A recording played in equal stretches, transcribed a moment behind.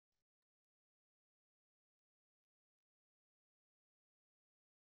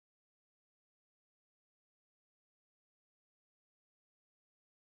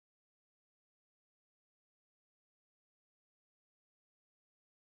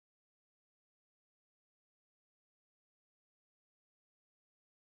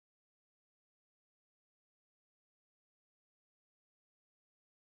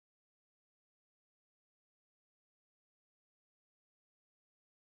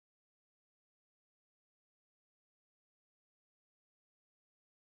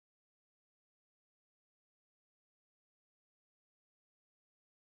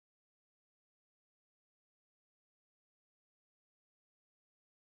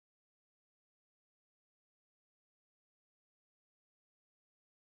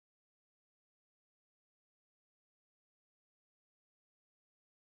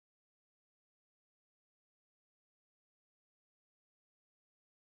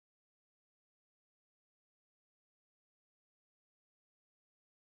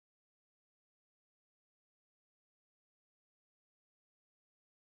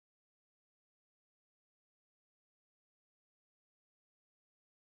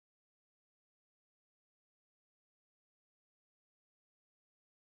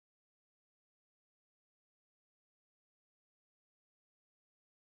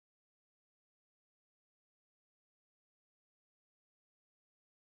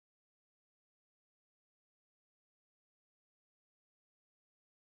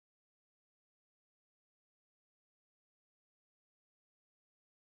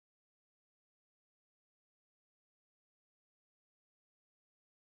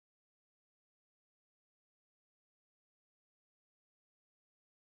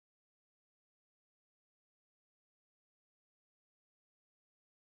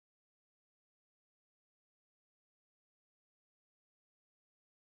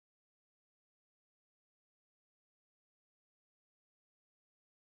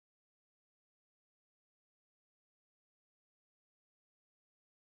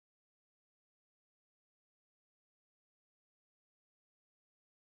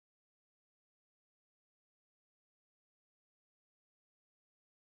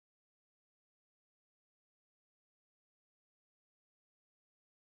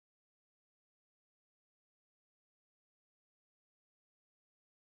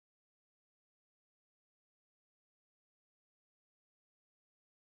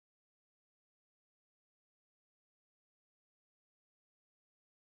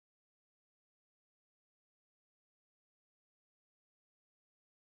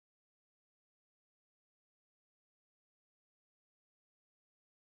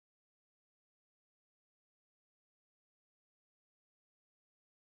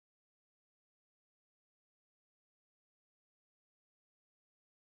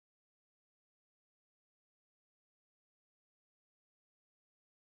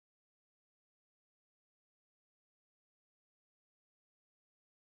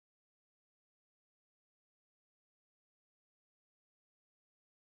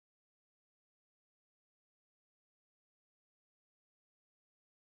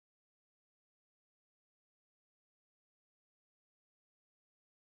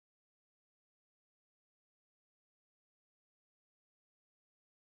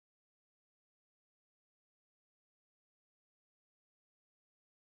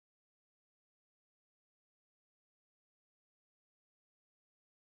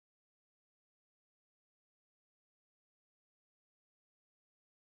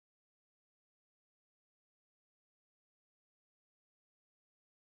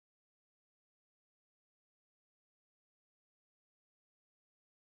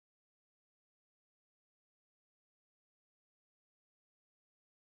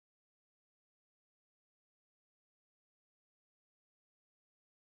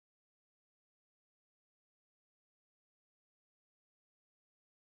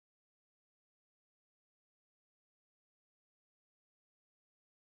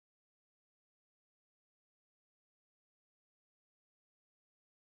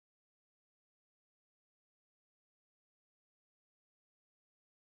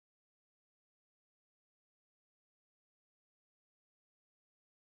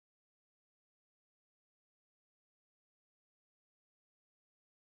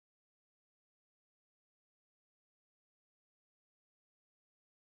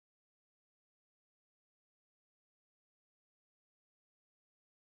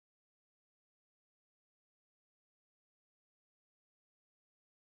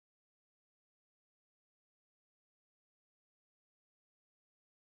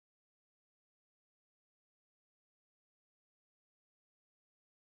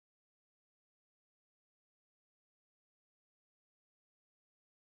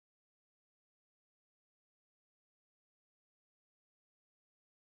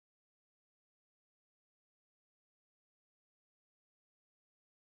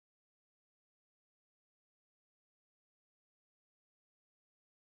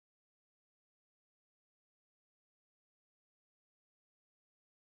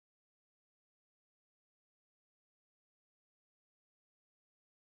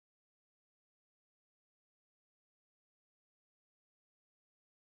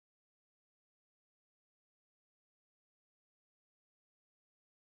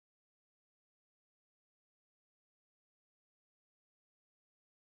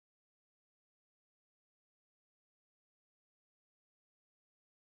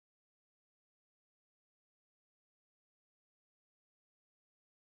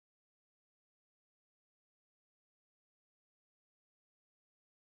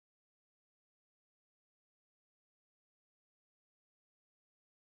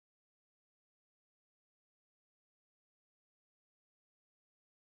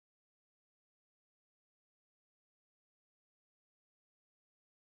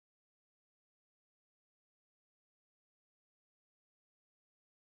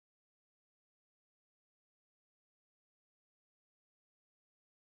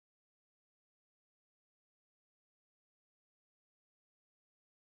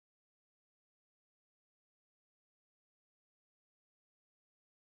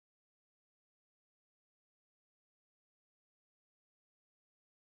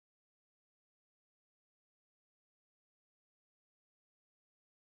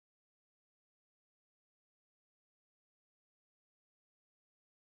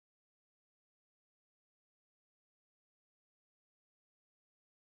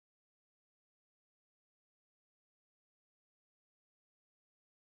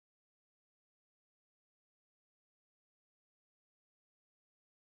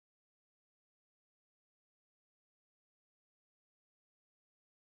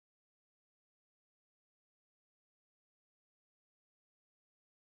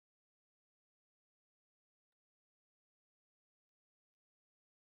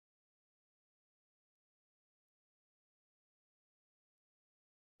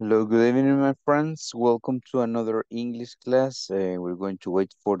Hello, good evening, my friends. Welcome to another English class. We're going to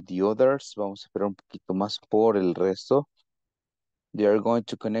wait for the others. Vamos a esperar un poquito más por el resto. They are going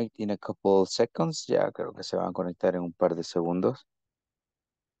to connect in a couple seconds. Ya creo que se van a conectar en un par de segundos.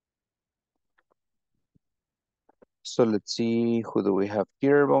 So let's see who do we have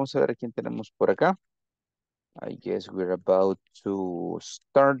here. Vamos a ver a quién tenemos por acá. I guess we're about to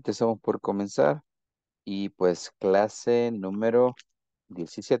start. Estamos por comenzar. Y pues clase número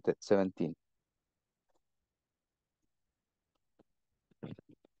 17, 17.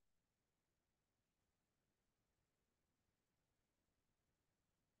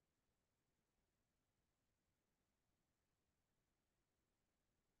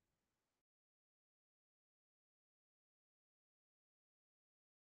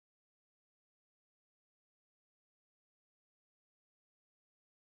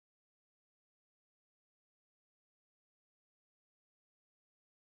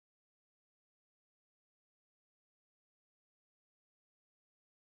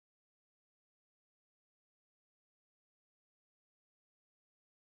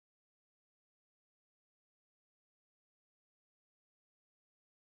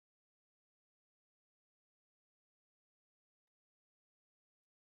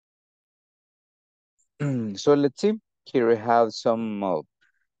 So let's see. Here we have some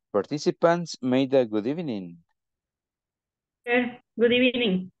participants. Made a good evening. Good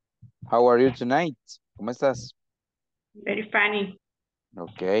evening. How are you tonight? ¿Cómo estás? Very funny.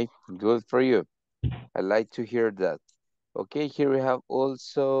 Okay, good for you. I like to hear that. Okay, here we have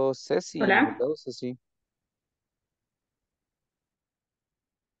also Ceci. Hola. Hello, Ceci.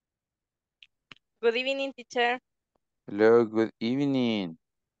 Good evening, teacher. Hello, good evening.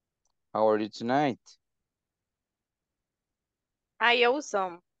 How are you tonight? Hi,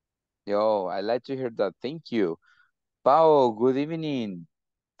 awesome. Yo, I like to hear that. Thank you. Pao, good evening.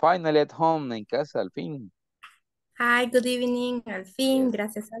 Finally at home, en casa, al fin. Hi, good evening. Al fin, Yes.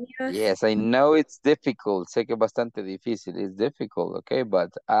 gracias a Dios. Yes, I know it's difficult. Sé que es bastante difícil. It's difficult, okay? But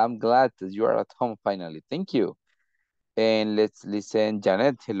I'm glad that you are at home finally. Thank you. And let's listen.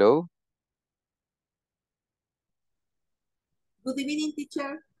 Janet, hello. Good evening,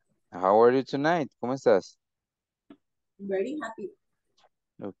 teacher. How are you tonight? ¿Cómo estás? Very happy.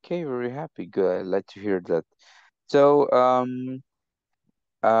 Okay, very happy. Good. I'd like to hear that. So,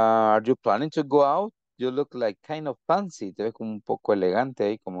 are you planning to go out? You look like kind of fancy. Te ves como un poco elegante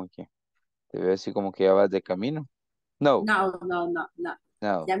ahí, como que te ves así como que ya vas de camino. No, No.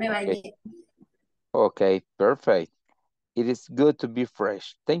 no. Ya me Okay. bañé. Okay, perfect. It is good to be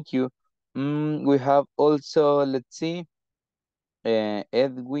fresh. Thank you. We have also, let's see,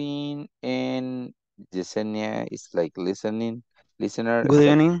 Edwin and Yesenia is like listener. Good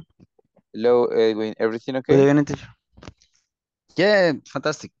evening. Hello, Edwin. Everything Good okay? evening, teacher. Yeah,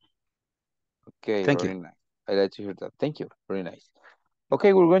 fantastic. Okay, Thank you. very nice. I like to hear that. Thank you. Very nice.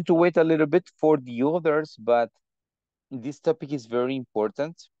 Okay, we're going to wait a little bit for the others, but this topic is very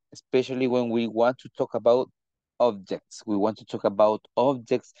important, especially when we want to talk about objects. We want to talk about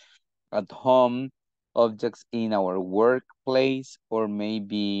objects at home, objects in our workplace, or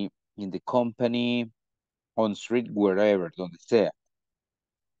maybe in the company, on street, wherever, donde sea.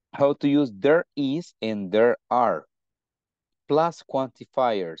 How to use there is and there are, plus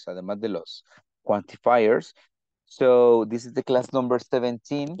quantifiers, además de los quantifiers. So this is the class number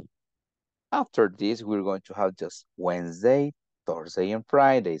 17. After this, we're going to have just Wednesday, Thursday, and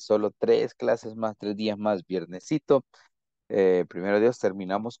Friday. Solo 3 clases más, 3 días más, viernesito. Primero Dios,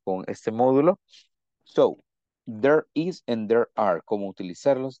 terminamos con este módulo. So, there is and there are. Cómo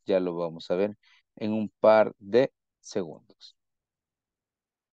utilizarlos, ya lo vamos a ver en un par de segundos.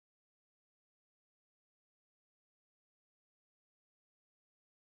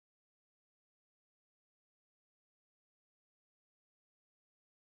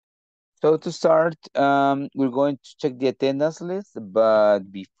 So to start, we're going to check the attendance list, but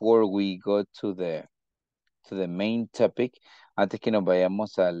before we go to the main topic, antes que nos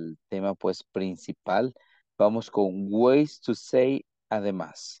vayamos al tema pues principal, vamos con ways to say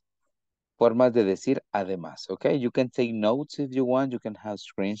además. Formas de decir además, okay? You can take notes if you want, you can have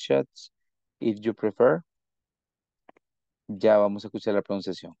screenshots if you prefer. Ya vamos a escuchar la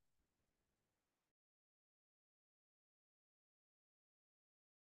pronunciación.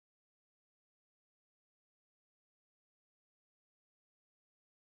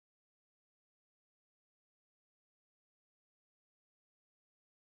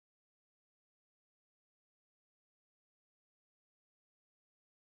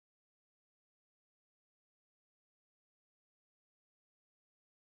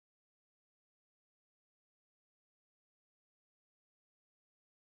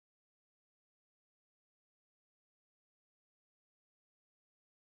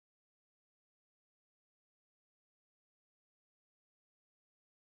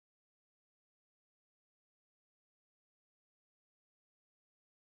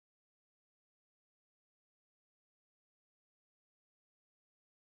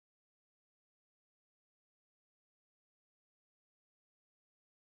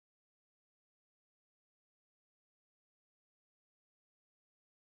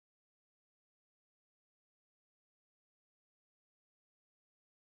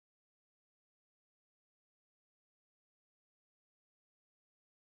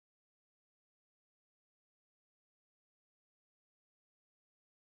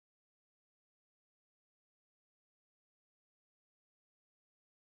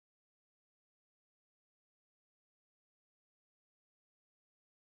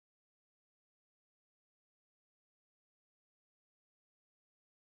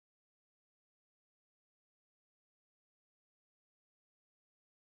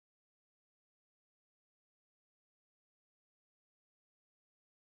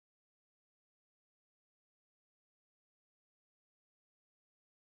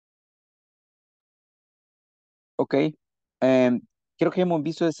 Ok. Creo que hemos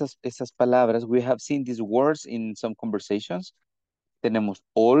visto esas palabras. We have seen these words in some conversations. Tenemos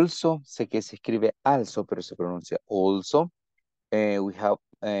also, sé que se escribe also, pero se pronuncia also. We have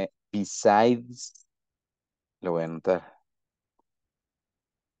besides, lo voy a anotar.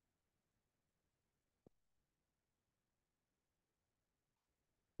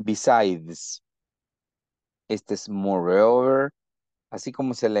 Besides, este es moreover, así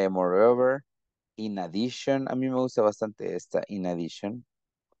como se lee moreover. In addition, a mí me gusta bastante esta, in addition.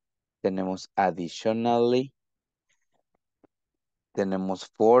 Tenemos additionally. Tenemos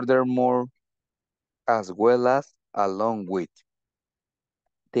furthermore, as well as, along with.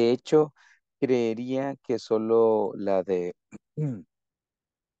 De hecho, creería que solo la de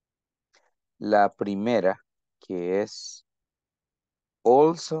la primera, que es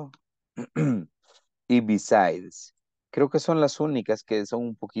also y besides. Creo que son las únicas que son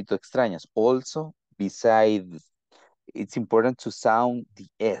un poquito extrañas. Also, besides. It's important to sound the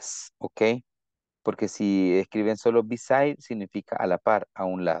S, ¿ok? Porque si escriben solo beside, significa a la par, a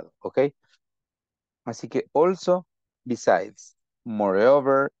un lado, ¿ok? Así que also, besides.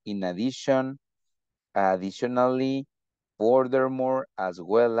 Moreover, in addition, additionally, furthermore, as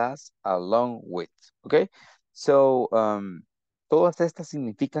well as, along with, ¿ok? So, todas estas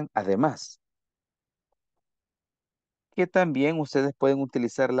significan además. Que también ustedes pueden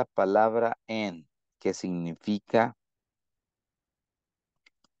utilizar la palabra and, que significa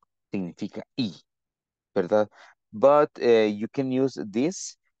y, ¿verdad? But you can use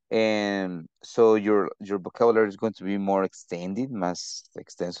this, and so your vocabulary is going to be more extended, más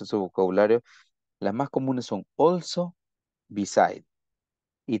extenso su vocabulario. Las más comunes son also, beside,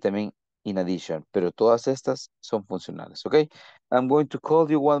 y también in addition, pero todas estas son funcionales, ¿ok? I'm going to call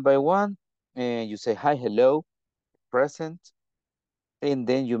you one by one, and you say hi, hello, present, and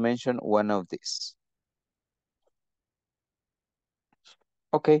then you mention one of these.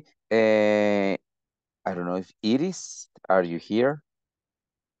 Okay, I don't know if Iris, are you here?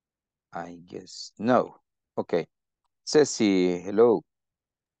 I guess no. Okay, Ceci, hello.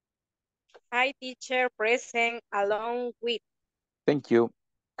 Hi, teacher, present along with. Thank you.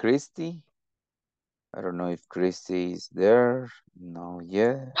 Christy, I don't know if Christy is there. No,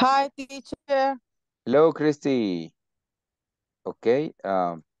 yet. Hi, teacher. Hello, Christy. Okay,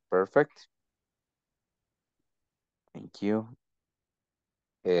 perfect. Thank you.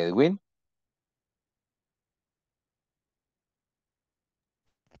 Edwin,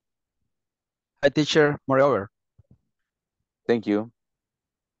 Hi, teacher. Moreover. thank you.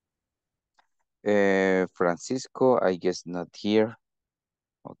 Francisco, I guess not here.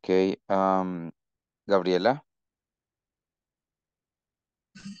 Okay, Gabriela,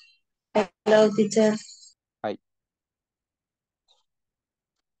 Hello, teacher. hi.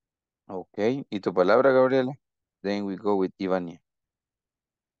 Okay, ¿y tu palabra, Gabriela? Then we go with Ivania.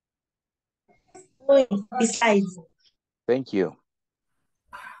 Besides. Thank you. Thank you.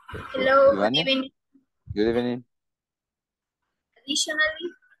 Hello, good Ivania, evening. good evening. Additionally,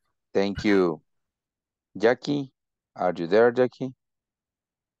 Thank you. Jackie, are you there, Jackie?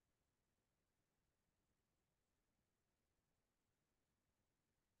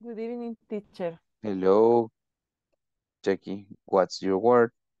 Good evening, teacher. Hello, Jackie. What's your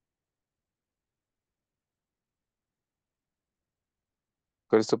word?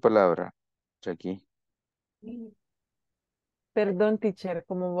 ¿Cuál es tu palabra, Jackie? Perdón, teacher,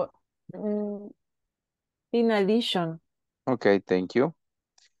 in addition. Okay, thank you.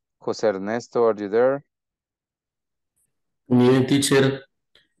 José Ernesto, are you there? Good evening, teacher.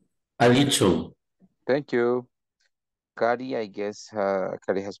 Addiction. Thank you. Cari, I guess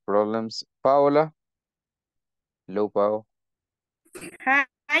Cari has problems. Paola? Hello, Pao.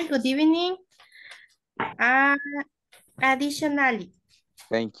 hi, good evening. Uh, Additionally,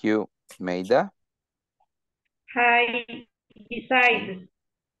 Thank you. Meida? Hi, besides.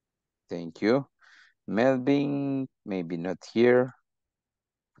 Thank you. Melvin, maybe not here.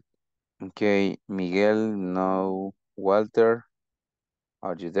 Okay, Miguel, no. Walter,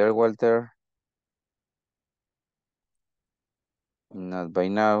 are you there, Walter? Not by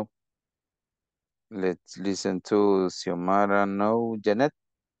now. Let's listen to Xiomara, no. Janet?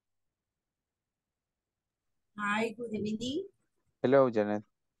 Hi, good evening. Hello, Janet.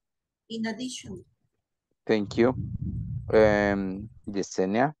 In addition, Thank you.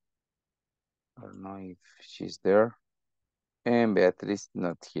 Yesenia? I don't know if she's there. And Beatrice,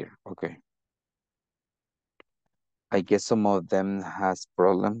 not here. Okay. I guess some of them has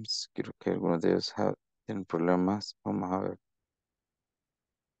problems. Creo que algunos de ellos tienen problemas. Vamos a ver.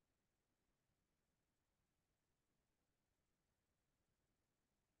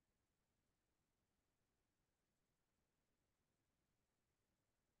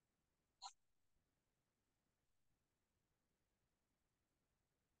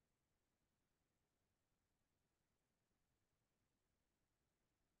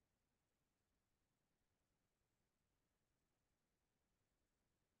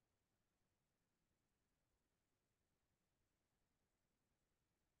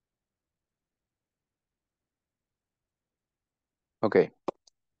 Okay.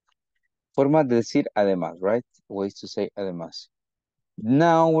 Forma de decir además, right? Ways to say además.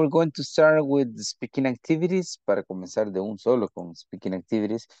 Now we're going to start with the speaking activities. Para comenzar de un solo con speaking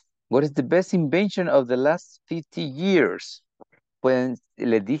activities. What is the best invention of the last 50 years? Pues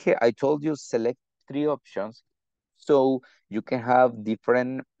les dije, I told you select 3 options. So you can have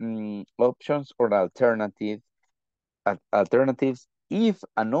different options or alternatives if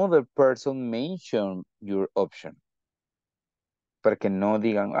another person mention your option. Para que no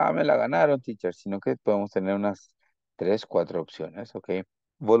digan, me la ganaron, teacher, sino que podemos tener unas 3, 4 opciones, ¿ok?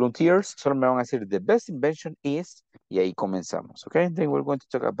 Volunteers solo me van a decir, the best invention is, y ahí comenzamos, ¿ok? Then we're going to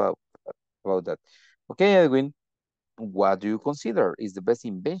talk about that. Okay, Edwin, what do you consider is the best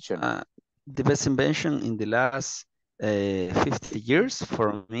invention? The best invention in the last 50 years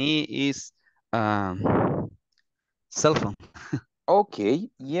for me is cell phone. Okay,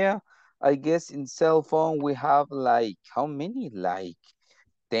 yeah, I guess in cell phone we have like, how many? Like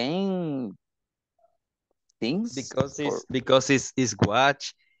 10 things? Because it's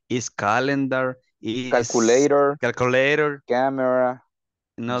watch, it's calendar, it's calculator, camera,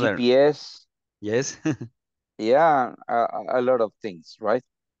 another. GPS. Yes. Yeah, a lot of things, right?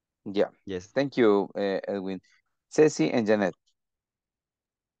 Yeah. Yes. Thank you, Edwin. Ceci and Janet.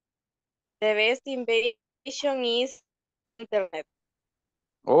 The best invention is internet.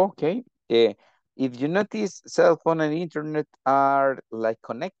 Okay. If you notice, cell phone and internet are like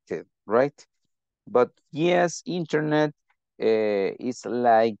connected, right? But yes, internet is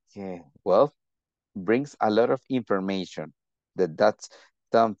like, well, brings a lot of information. That's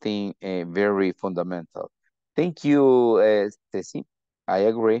something very fundamental. Thank you, Ceci. I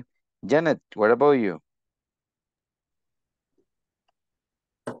agree. Janet, what about you?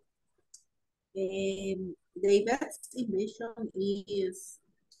 The best invention is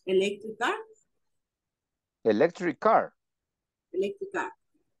electric car. Electric car. Electric car.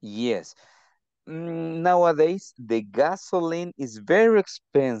 Yes. Nowadays, the gasoline is very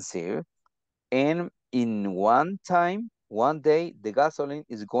expensive. And in one day, the gasoline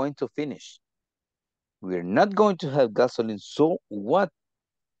is going to finish. We're not going to have gasoline. So what?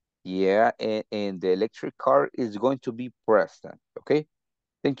 Yeah, and the electric car is going to be present. Okay.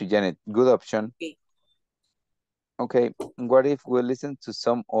 Thank you, Janet. Good option. Okay. Okay. What if we listen to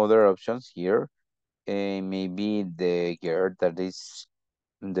some other options here? Maybe the girl that is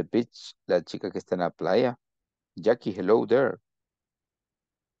on the beach, la chica que está en la playa. Jackie, hello there.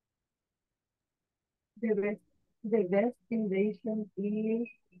 The best invention is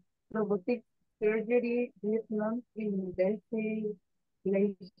robotic surgery with non-invasive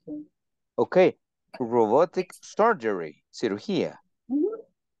lesion. Okay, robotic surgery, cirugía.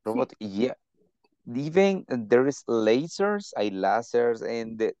 Robotic, yeah. Even there is lasers, lasers,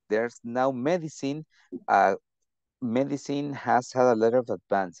 and there's now medicine. Medicine has had a lot of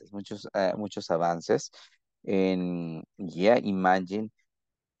advances, muchos avances. And yeah, imagine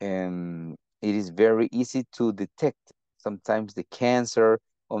it is very easy to detect sometimes the cancer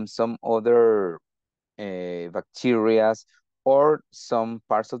on some other bacteria or some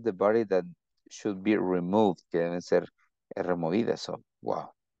parts of the body that should be removed, que deben ser removidas. So,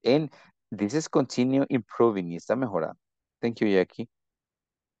 wow. And this is continue improving, está mejorando. Thank you, Jackie.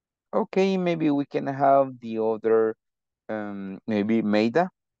 Okay, maybe we can have the other, maybe Maida.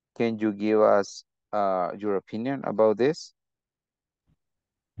 Can you give us your opinion about this?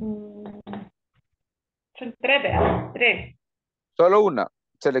 Son 3, ¿verdad? 3. Solo una.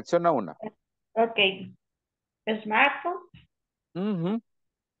 Selecciona una. Ok. Smartphone.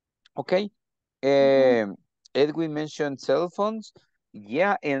 Okay. Edwin mentioned cell phones.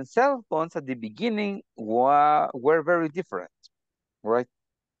 Yeah, and cell phones at the beginning were very different, right?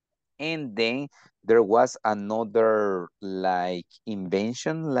 And then there was another like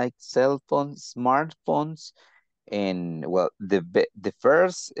invention like cell phones, smartphones, and well, the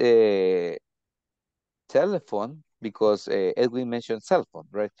first telephone, because Edwin mentioned cell phone,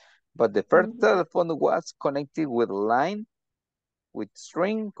 right? But the first telephone was connected with line, with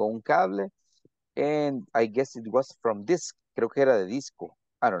string, con un cable, and I guess it was from disc. Creo que era de disco.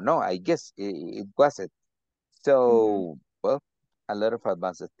 I don't know. I guess it was it. So, well, a lot of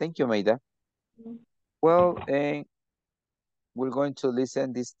advances. Thank you, Maida. Well, we're going to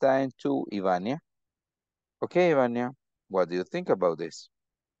listen this time to Ivania. Okay, Ivania, what do you think about this?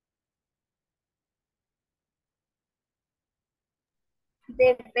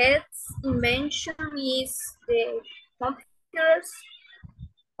 The best invention is the computers.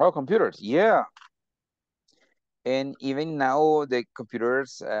 Oh, computers, yeah. And even now, the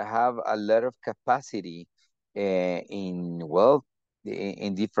computers have a lot of capacity in, well,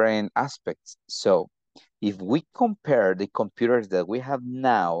 in different aspects. So If we compare the computers that we have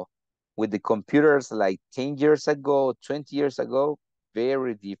now with the computers like 10 years ago, 20 years ago,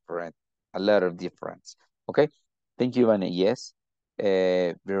 very different, a lot of difference. Okay, thank you, Ivana. Yes,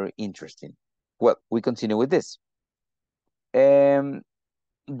 very interesting. Well, we continue with this.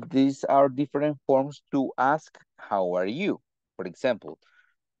 These are different forms to ask, how are you? For example,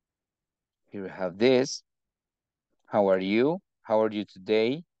 here we have this. How are you? How are you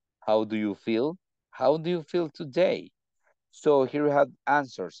today? How do you feel? How do you feel today? So here we have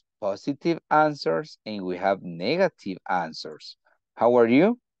answers, positive answers, and we have negative answers. How are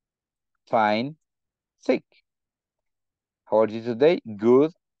you? Fine, sick. How are you today?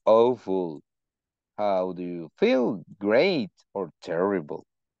 Good, awful. How do you feel? Great or terrible.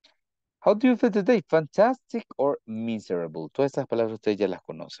 How do you feel today? Fantastic or miserable. Todas estas palabras ustedes ya las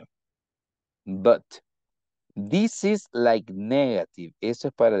conocen. But this is like negative. Eso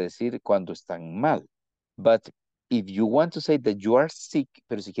es para decir cuando están mal. But if you want to say that you are sick,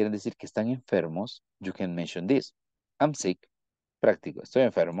 pero si quieren decir que están enfermos, you can mention this. I'm sick. Práctico. Estoy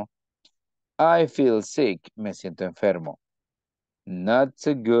enfermo. I feel sick. Me siento enfermo. Not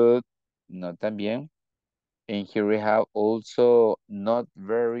so good. No tan bien. And here we have also not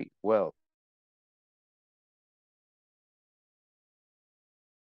very well.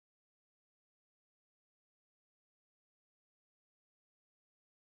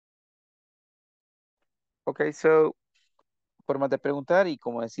 Okay, so formas de preguntar y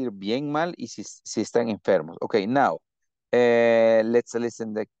como decir bien, mal y si están enfermos. Okay, now let's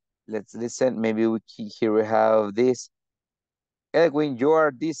listen. Maybe here we have this. Edwin, you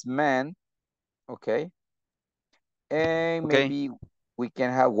are this man. Okay. And Okay. maybe we can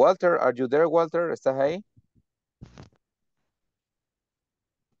have Walter. Are you there, Walter? ¿Estás ahí?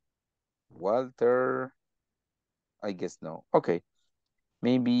 Walter. I guess no. Okay.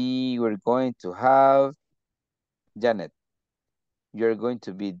 Maybe we're going to have Janet. You're going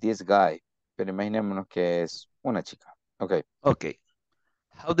to be this guy. Pero imaginémonos que es una chica. Okay. Okay.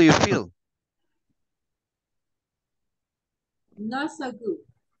 How do you feel? Not so good.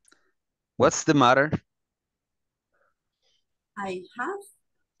 What's the matter? I have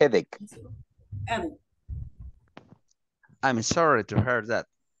Headache. headache. I'm sorry to hear that.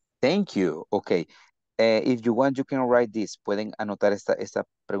 Thank you. Okay. If you want, you can write this. Pueden anotar esta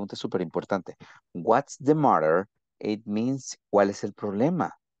pregunta súper importante. What's the matter? It means, ¿cuál es el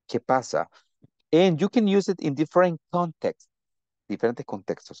problema? ¿Qué pasa? And you can use it in different contexts, diferentes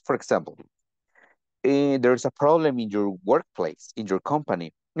contextos. For example, there's a problem in your workplace, in your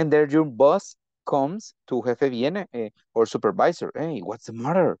company, and there your boss comes, tu jefe viene, or supervisor, hey, what's the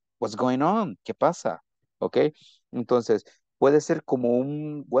matter? What's going on? ¿Qué pasa? Okay. Entonces, puede ser como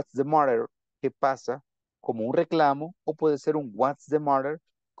un what's the matter, ¿qué pasa? Como un reclamo, o puede ser un what's the matter,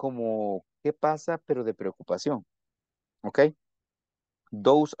 como ¿qué pasa? Pero de preocupación. Okay.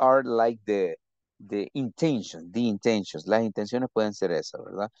 Those are like the intentions. Las intenciones pueden ser esas,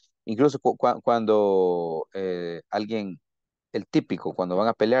 ¿verdad? Incluso cuando alguien, el típico, cuando van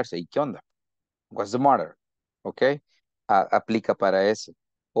a pelearse, ¿y qué onda? What's the matter? ¿Ok? Aplica para eso.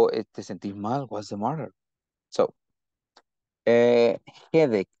 O te sentís mal, what's the matter? So,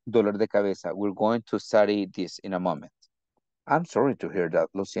 headache, dolor de cabeza. We're going to study this in a moment. I'm sorry to hear that.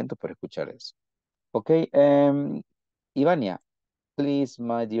 Lo siento por escuchar eso. Ok, Ivania, please,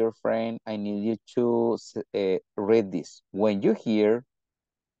 my dear friend, I need you to read this. When you hear,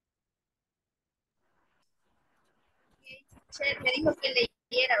 Me dijo que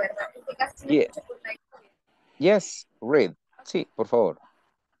leyera, ¿verdad? En este caso no yeah, escucho por la historia. yes, read. Sí, por favor.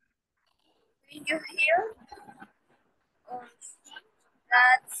 When you hear or see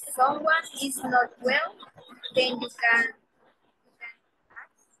that someone is not well, then you can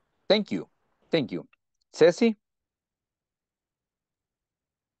ask. Thank you. Thank you. Ceci,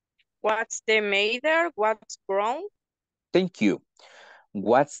 What's the matter? What's wrong? thank you.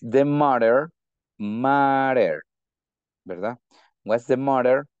 What's the matter? Matter, ¿verdad? What's the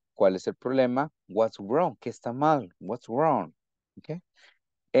matter? ¿Cuál es el problema? What's wrong? ¿Qué está mal? What's wrong? Okay.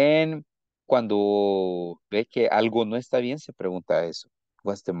 And cuando ve que algo no está bien, se pregunta eso.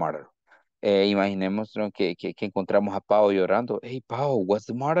 What's the matter? Imaginemos, ¿no? que encontramos a Pau llorando. Hey, Pau, what's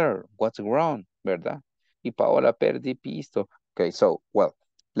the matter? What's wrong? ¿Verdad? Y Pau la perdí pisto. Okay, so, well,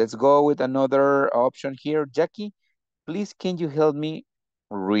 let's go with another option here. Jackie, please, can you help me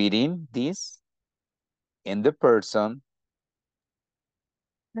reading this? And the person.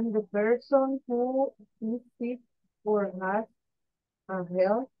 And the person who is sick or has a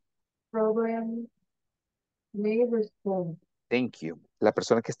health problem may respond. Thank you. La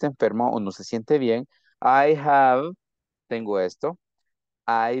persona que está enferma o no se siente bien. I have, tengo esto.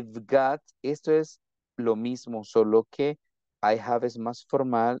 I've got, esto es lo mismo, solo que I have es más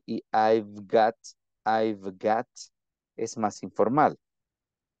formal y I've got es más informal.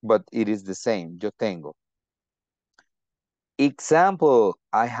 But it is the same, yo tengo. Example,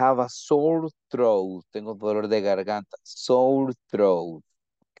 I have a sore throat. Tengo dolor de garganta. Sore throat.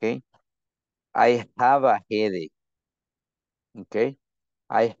 Okay. I have a headache. Okay.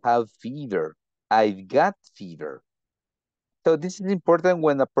 I have fever. I've got fever. So this is important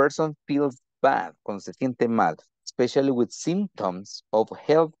when a person feels bad, cuando se siente mal, especially with symptoms of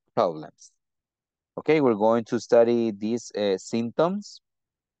health problems. Okay, we're going to study these symptoms.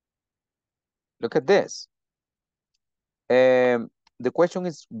 Look at this. The question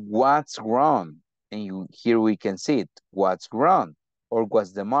is, what's wrong? And here we can see it. What's wrong? Or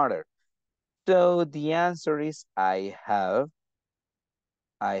what's the matter? So the answer is, I have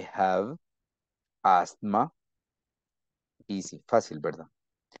asthma. Easy, fácil, ¿verdad?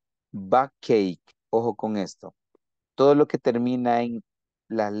 Backache. Ojo con esto. Todo lo que termina en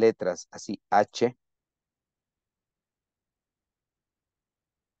las letras así, H.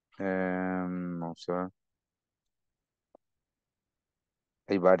 Vamos a ver.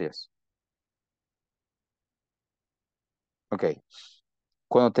 Hay varias. Ok.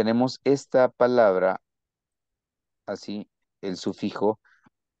 Cuando tenemos esta palabra, así, el sufijo,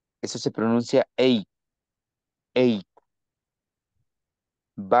 eso se pronuncia ache. Ache.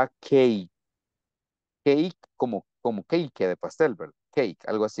 Backache. Cake como cake de pastel, ¿verdad? Cake,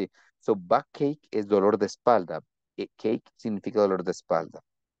 algo así. So backache es dolor de espalda. Cake significa dolor de espalda.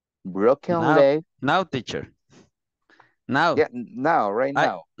 Broken leg. Now, teacher. Now. Yeah, now, right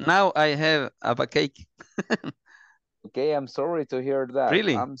now. Now I have a backache. Okay, I'm sorry to hear that.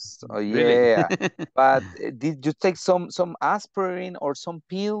 Really? Yeah. Really? But did you take some aspirin or some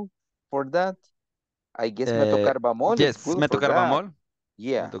pill for that? I guess metocarbamol is Yes, good for that. metocarbamol.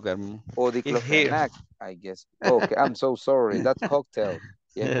 Yeah. Metocarbamol. Or It's here. diclofenac, I guess. Okay, I'm so sorry. That cocktail.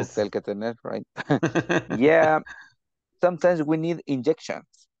 Yeah, Yes. cocktail que tener, right? Yeah. Sometimes we need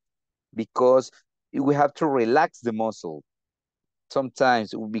injections because we have to relax the muscle.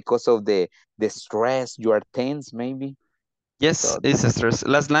 Sometimes because of the stress, you are tense maybe. Yes, So, it's a stress.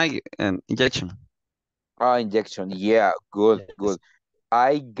 Last night, an injection. injection. Yeah, good, Yes. good.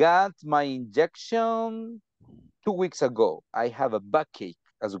 I got my injection 2 weeks ago. I have a backache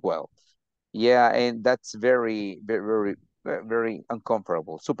as well. Yeah, and that's very, very, very, very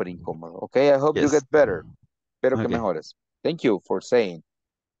uncomfortable, super incómodo. Okay, I hope you Yes. get better. Espero que Okay. mejores. Thank you for saying.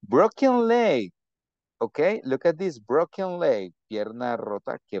 Broken leg. Okay, look at this. Broken leg. Pierna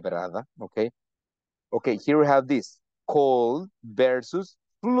rota, quebrada. Okay. Okay, here we have this. Cold versus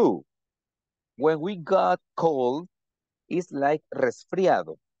flu. When we got cold, it's like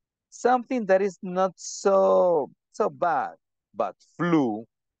resfriado. Something that is not so bad. But flu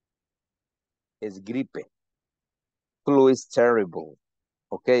is gripe. Flu is terrible.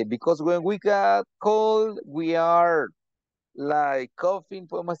 Okay, because when we got cold, we are like coughing,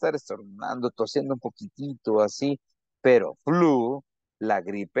 podemos estar estornudando, tosiendo un poquitito así, pero flu, la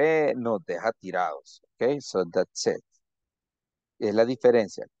gripe nos deja tirados. Okay, so that's it. Es la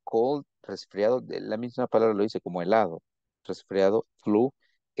diferencia. Cold, resfriado, la misma palabra lo dice como helado. Resfriado, flu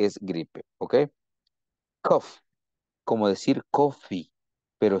es gripe. Ok. Cough, como decir coffee,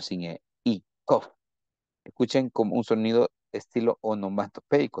 pero sin i. Cough. Escuchen como un sonido estilo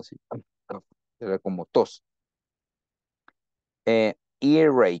onomatopeico, ¿sí? Cough. Era como tos.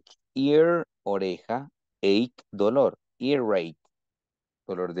 Earache, ear, oreja, ache, dolor. Earache,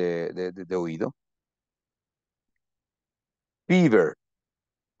 dolor de oído. Fever,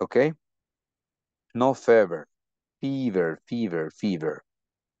 ¿ok? No fever. Fever, fever, fever.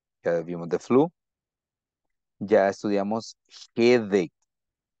 Ya vimos de flu. Ya estudiamos headache.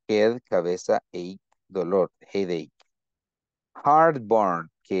 Head, cabeza, ache, dolor. Headache.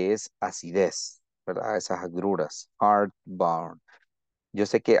 Heartburn, que es acidez, ¿verdad? Esas agruras. Heartburn. Yo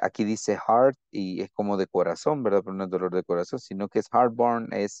sé que aquí dice heart y es como de corazón, ¿verdad? Pero no es dolor de corazón, sino que es heartburn,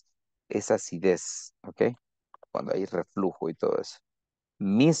 es acidez, ¿ok? Cuando hay reflujo y todo eso.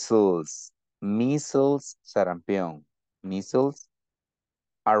 Measles, measles, sarampión. Measles,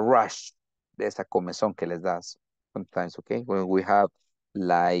 a rush, de esa comezón que les das sometimes, okay? When we have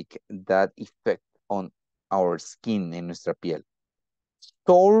like that effect on our skin, en nuestra piel.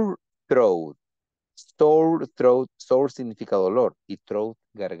 Sore throat. Sore throat, sore significa dolor y throat,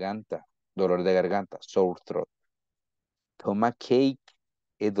 garganta, dolor de garganta, sore throat. Stomachache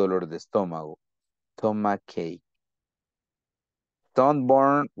es dolor de estómago. Stomachache.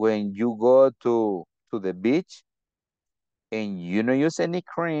 Sunburn, when you go to the beach and you don't use any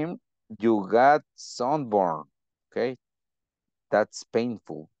cream, you got sunburn, okay? That's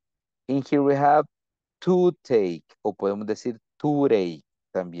painful. In here we have toothache, o podemos decir toothache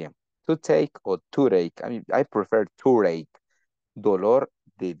también. Toothache o toothache. I prefer toothache. Dolor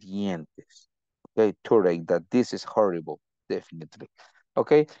de dientes. Okay, toothache, that this is horrible, definitely.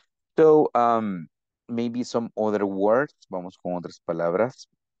 Okay, so maybe some other words. Vamos con otras palabras.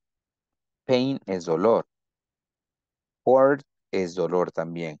 Pain es dolor. Hurt es dolor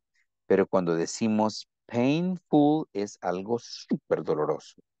también. Pero cuando decimos painful es algo súper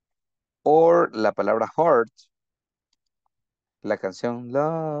doloroso. Or la palabra hurt, la canción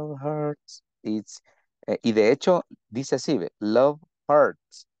Love Hurts, y de hecho dice así, ¿ve? Love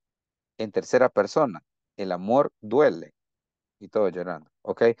hurts, en tercera persona. El amor duele. Y todo llorando,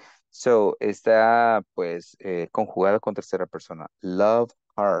 ¿ok? So, está pues conjugado con tercera persona. Love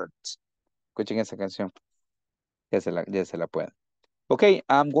hurts. Escuchen esa canción. Ya se la pueden. Okay,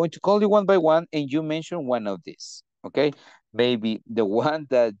 I'm going to call you one by one and you mention one of these. Okay, maybe the one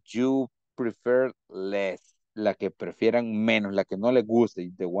that you prefer less, la que prefieran menos, la que no les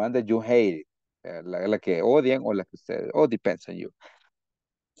guste, the one that you hate, la que odian o la que ustedes, depends on you.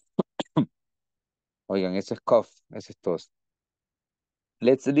 Oigan, ese es cough, ese es tos.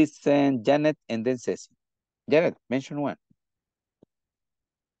 Let's listen Janet and then Ceci. Janet, mention one.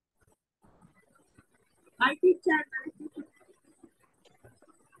 My teacher,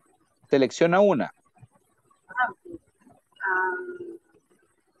 Selecciona una.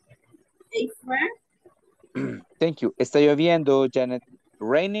 a friend. Thank you. Está lloviendo, Janet.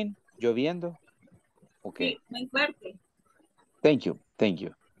 Raining, lloviendo. Okay. Sí, muy fuerte. Thank you. Thank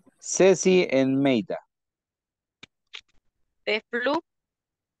you. Ceci and Maida. The flu.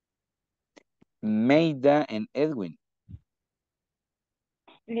 Maida and Edwin.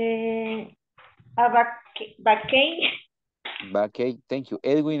 A vacay. Okay, thank you.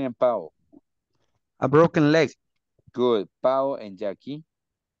 Edwin and Pao. A broken leg. Good. Pao and Jackie.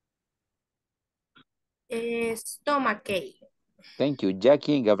 Stomachache. Thank you.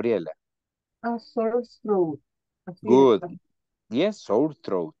 Jackie and Gabriela. A sore throat. Así Good. es. Yes, sore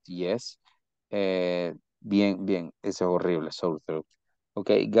throat. Yes. Bien, bien. Eso es horrible, sore throat.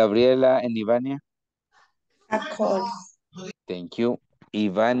 Okay, Gabriela and Ivania. A cold. Thank you.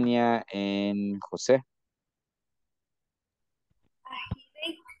 Ivania and Jose.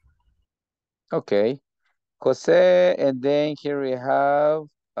 Okay. Jose, and then here we have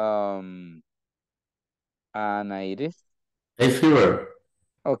Ana Iris. Hay fever.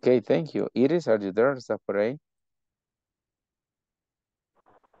 Okay, thank you. Iris, are you there? ¿Estás por ahí?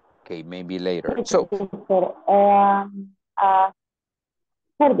 Okay, maybe later. So,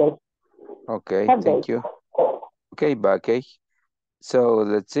 okay, thank you. Okay, backache. So,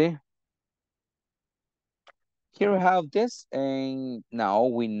 let's see. Here we have this, and now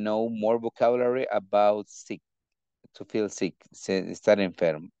we know more vocabulary about sick, to feel sick, estar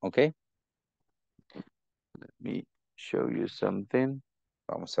enfermo, okay? Let me show you something.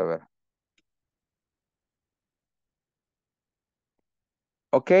 Vamos a ver.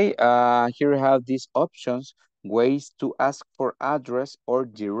 Okay, here we have these options, ways to ask for address or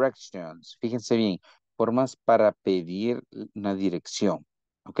directions. Fíjense bien, formas para pedir una dirección.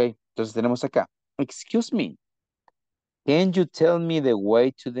 Ok, entonces tenemos acá. Excuse me, can you tell me the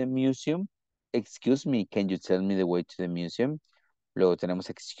way to the museum? Excuse me, can you tell me the way to the museum? Luego tenemos,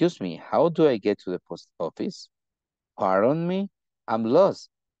 excuse me, how do I get to the post office? Pardon me, I'm lost.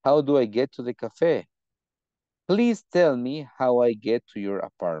 How do I get to the cafe? Please tell me how I get to your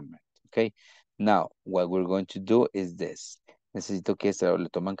apartment. Okay. Now, what we're going to do is this. Necesito que le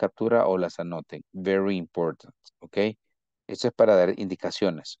tomen captura o las anoten. Very important. Okay. Esto es para dar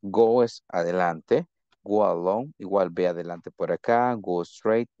indicaciones. Go es adelante. Go along. Igual ve adelante por acá. Go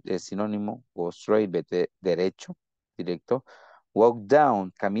straight es sinónimo. Go straight, vete derecho, directo. Walk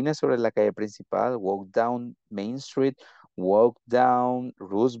down. Camina sobre la calle principal. Walk down Main Street. Walk down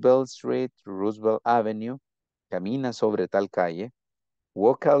Roosevelt Street, Roosevelt Avenue. Camina sobre tal calle.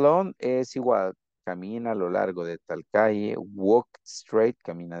 Walk along es igual, camina a lo largo de tal calle. Walk straight,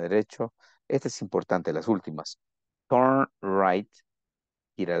 camina derecho. Este es importante, las últimas. Turn right,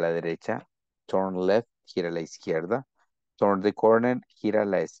 gira a la derecha. Turn left, gira a la izquierda. Turn the corner, gira a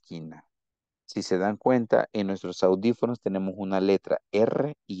la esquina. Si se dan cuenta, en nuestros audífonos tenemos una letra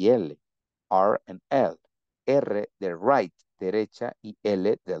R y L. R and L. R de right, derecha, y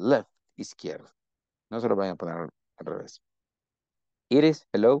L de left, izquierda. No se lo vayan a poner al revés. Iris,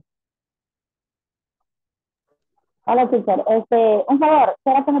 hello. Hola, teacher. Un favor,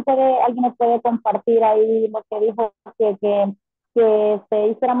 ¿será que alguien me puede compartir ahí lo que dijo que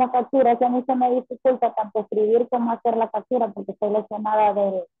hiciéramos captura? Que a mí se me dificulta tanto escribir como hacer la captura porque estoy lesionada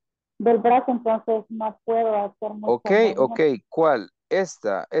del brazo, entonces no puedo hacer mucho. Ok, ¿cuál?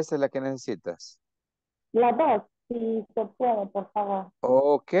 Esta es la que necesitas. Las dos, si se puede, por favor.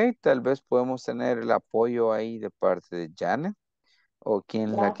 Ok, tal vez podemos tener el apoyo ahí de parte de Janet o quien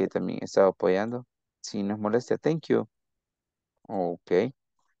es la que Gracias. también está apoyando. Si nos molesta, thank you. Ok,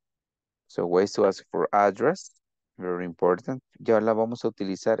 so ways to ask for address, very important. Ya la vamos a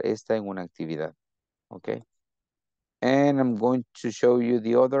utilizar esta en una actividad. Ok, and I'm going to show you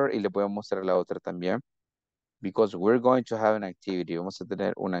the other y le voy a mostrar la otra también. Because we're going to have an activity. Vamos a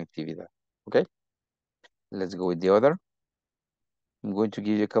tener una actividad. Ok, let's go with the other. I'm going to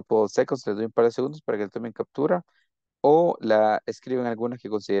give you a couple of seconds. Les doy un par de segundos para que tomen captura o la escriben algunas que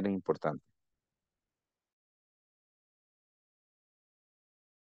consideren importantes.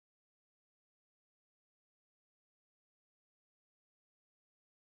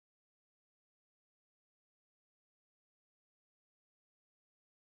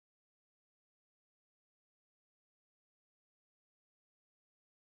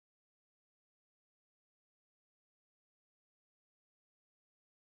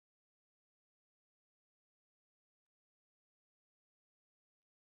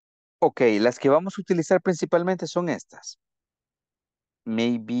 Ok, las que vamos a utilizar principalmente son estas.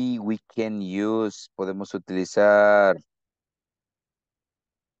 Maybe we can use, podemos utilizar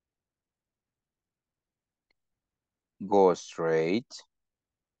go straight,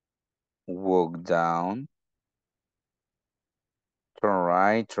 walk down, turn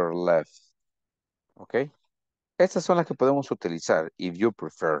right, turn left. Ok, estas son las que podemos utilizar if you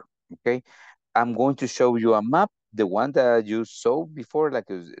prefer. Ok, I'm going to show you a map, the one that you saw before, la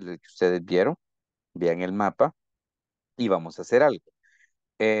que ustedes vieron. Vean el mapa y vamos a hacer algo.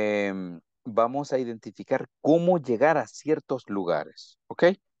 Vamos a identificar cómo llegar a ciertos lugares, ¿ok?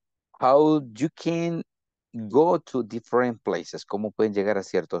 How you can go to different places, cómo pueden llegar a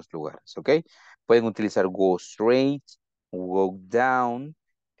ciertos lugares, ¿ok? Pueden utilizar go straight, walk down,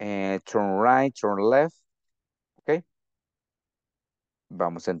 turn right, turn left, ¿ok?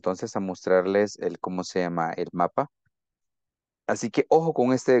 Vamos entonces a mostrarles el cómo se llama el mapa. Así que ojo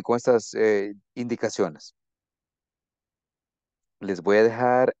con estas indicaciones. Les voy a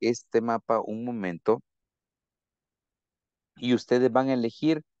dejar este mapa un momento y ustedes van a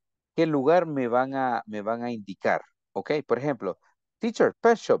elegir qué lugar me van a indicar. ¿Ok? Por ejemplo, teacher,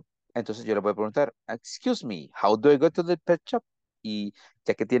 pet shop. Entonces yo le voy a preguntar, excuse me, how do I go to the pet shop? Y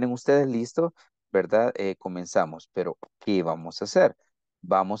ya que tienen ustedes listo, ¿verdad? Comenzamos. Pero, ¿qué vamos a hacer?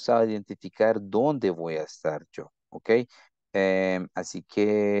 Vamos a identificar dónde voy a estar yo. ¿Ok? Así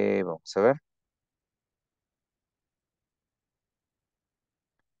que vamos a ver.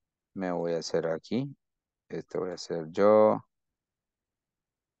 Me voy a hacer aquí. Este voy a hacer yo.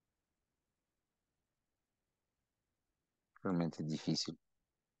 Realmente es difícil.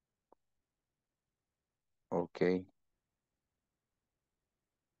 Ok.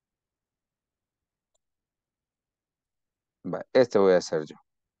 Va, este voy a hacer yo.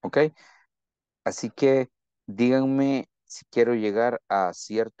 ¿Ok? Así que díganme si quiero llegar a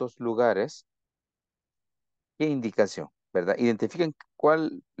ciertos lugares, ¿qué indicación? ¿Verdad? Identifiquen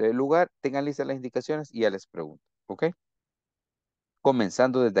cuál lugar, tengan listas las indicaciones y ya les pregunto. ¿Ok?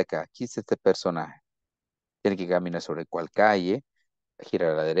 Comenzando desde acá. Aquí está este personaje. Tiene que caminar sobre cuál calle,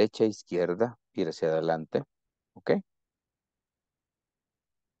 girar a la derecha, izquierda, ir hacia adelante. ¿Ok?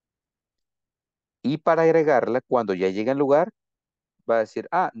 Y para agregarla, cuando ya llegue al lugar, va a decir,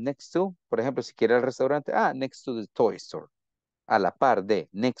 next to, por ejemplo, si quiere el restaurante, next to the toy store. A la par de,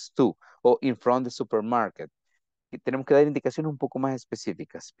 next to, o in front of the supermarket. Y tenemos que dar indicaciones un poco más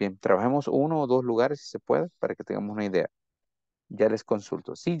específicas. Bien, trabajemos uno o dos lugares si se puede, para que tengamos una idea. Ya les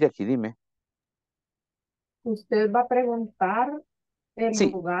consulto. Sí, Jackie, dime. Usted va a preguntar el Sí,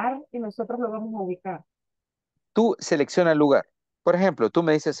 lugar y nosotros lo vamos a ubicar. tú selecciona el lugar. Por ejemplo, tú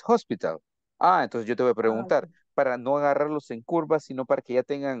me dices hospital. Entonces yo te voy a Ah, preguntar, ok. para no agarrarlos en curvas, sino para que ya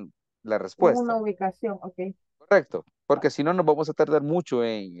tengan la Una respuesta. ubicación, ok. Correcto, porque si no nos vamos a tardar mucho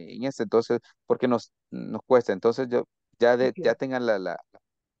en este, entonces, porque nos cuesta. Entonces ya Ok. tengan la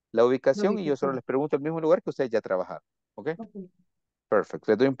La ubicación y yo solo ubicación. les pregunto el mismo lugar que ustedes ya trabajaron. ¿Ok? Ok.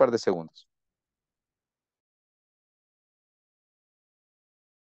 Perfecto. Les doy un par de segundos.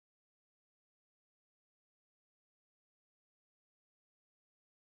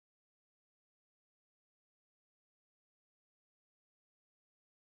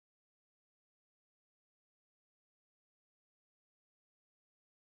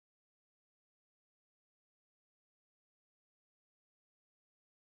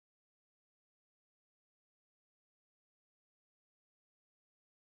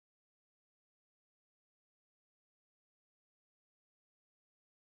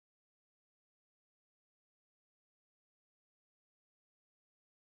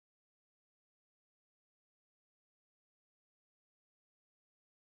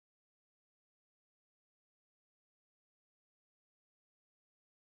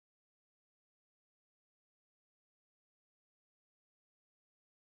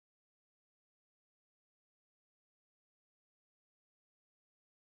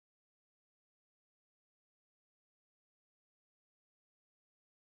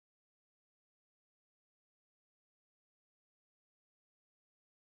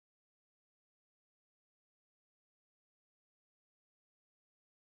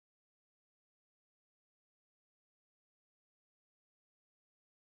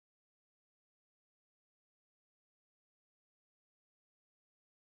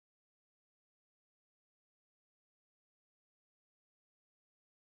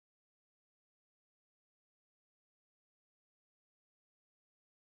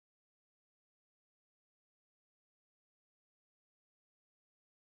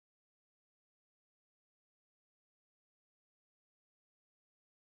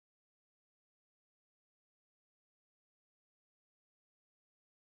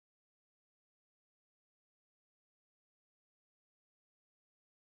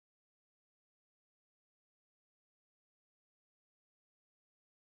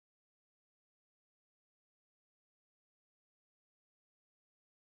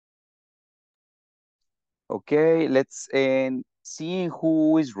 Okay, let's see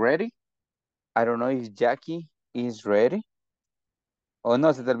who is ready. I don't know if Jackie is ready. Oh,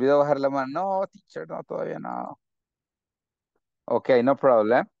 no, se te olvidó bajar la mano. No, teacher, no, todavía no. Okay, no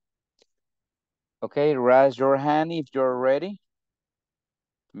problem. Okay, raise your hand if you're ready.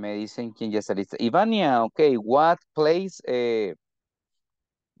 Me dicen quién ya está lista. Ivania, okay, what place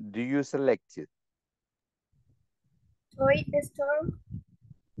do you select? Toy store.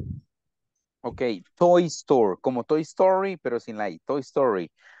 Okay, Toy Store, como Toy Story, pero sin la I, Toy Story.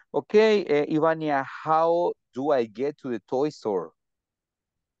 Okay, Ivania, how do I get to the toy store?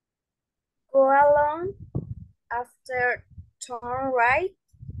 Go along after turn right.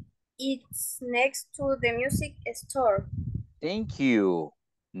 It's next to the music store. Thank you.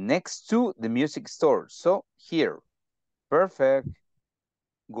 Next to the music store. So here. Perfect.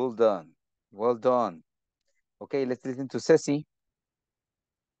 Well done. Well done. Okay, let's listen to Ceci.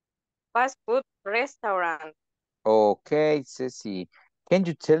 Fast food restaurant. Okay, Ceci. Can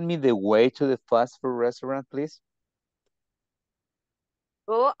you tell me the way to the fast food restaurant, please?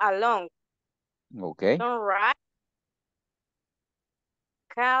 Go along. Okay. Turn right.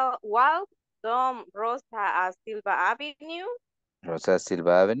 Walk down Rosa Silva Avenue. Rosa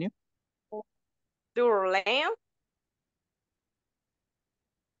Silva Avenue. Turn left.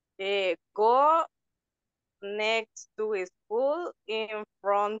 Go next to a school in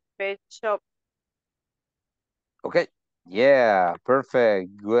front pet shop. Okay. Yeah, perfect.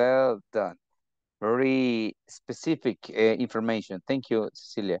 Well done. Very specific information. Thank you,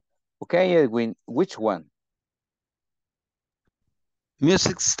 Cecilia. Okay, Edwin, which one?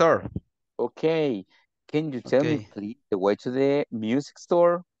 Music store. Okay. Can you tell me, Okay. please, the way to the music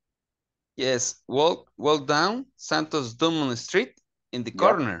store? Yes, walk down Santos Dumont Street in the Yeah.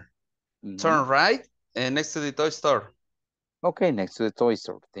 corner. Turn right and next to the toy store. Okay, next to the toy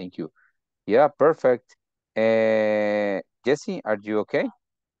store. Thank you. Yeah, perfect. Jesse, are you okay?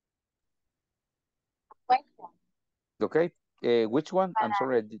 Okay. Which one? I'm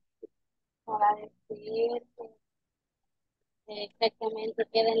sorry. Para decir exactamente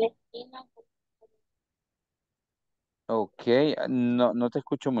queda en la esquina. Okay, no, no te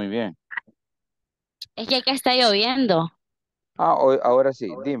escucho muy bien. Es que acá está lloviendo. Ah, ahora sí,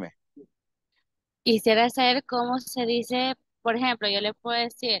 dime. Quisiera saber cómo se dice, por ejemplo, yo le puedo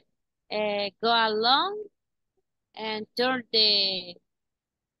decir, go along and turn the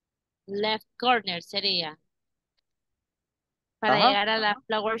left corner sería, para Ajá. llegar a la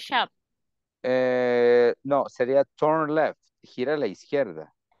flower shop. No, sería turn left, gira a la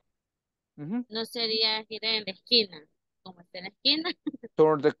izquierda. No sería girar en la esquina, como está en la esquina,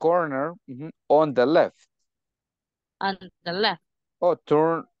 Turn the corner on the left. on the left. Oh,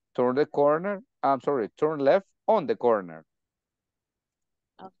 turn the corner. I'm sorry, turn left on the corner.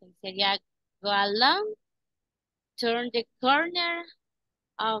 Okay, sería go along, turn the corner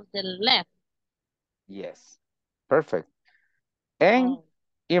of the left. Yes, perfect. And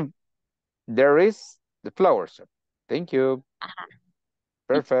if there is the flower shop. Thank you.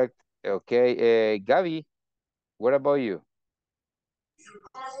 Perfect. Okay, Gaby, what about you?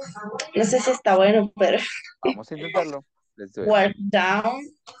 No sé si está bueno, pero Vamos a intentarlo. Let's do it. walk down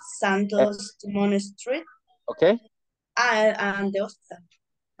Santos Dumont Street Okay. and the hospital.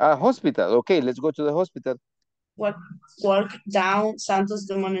 Hospital. Okay, let's go to the hospital. Walk down Santos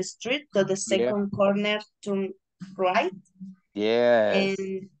Dumont Street to the second corner, turn right, Yes.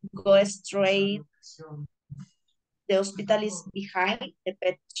 and go straight. The hospital is behind the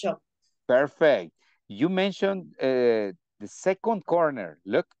pet shop. Perfect. You mentioned the second corner.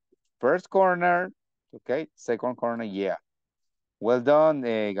 Look, first corner. Okay, second corner. Yeah. Well done,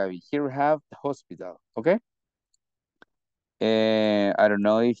 Gaby. Here we have the hospital. Okay. I don't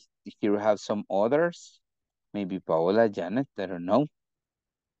know if here we have some others. Maybe Paola, Janet. I don't know.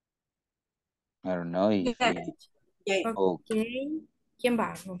 I don't know if. Okay. ¿Quién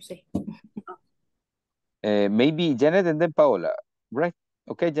va? No sé. Maybe Janet and then Paola. Right.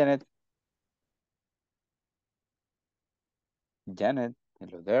 Okay, Janet. Janet,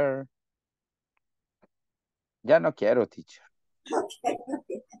 hello there. Ya no quiero, teacher. Okay.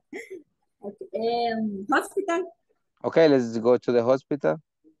 Hospital. Okay, let's go to the hospital.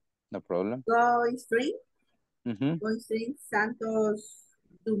 No problem. Go Street. Mm-hmm. Go Street, Santos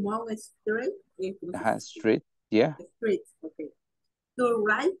Dumont Street. Street, yeah. Street, okay. To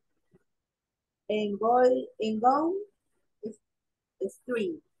right and go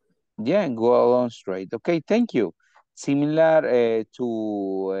street. Yeah, and go along straight. Okay, thank you. Similar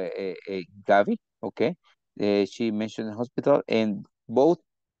to Gaby, okay. She mentioned the hospital and both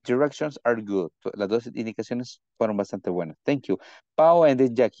directions are good. Las dos indicaciones fueron bastante buenas. Thank you. Pau and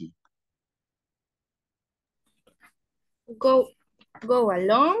then Jackie. Go, go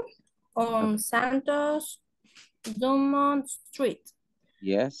along on Santos Dumont Street.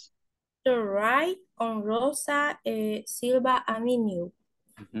 Yes. To right on Rosa Silva Avenue.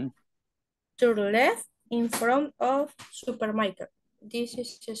 To the left in front of supermarket. This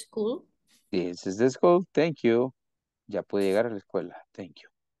is the school. This is the school. Thank you. Ya puede llegar a la escuela. Thank you.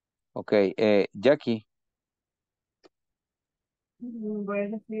 Ok, Jackie. Voy a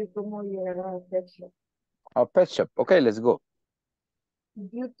decir cómo llegar a la pet shop. Oh, pet shop. Okay, let's go.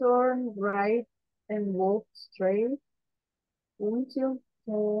 You turn right and walk straight until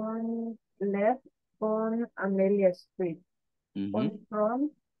turn left on Amelia Street. On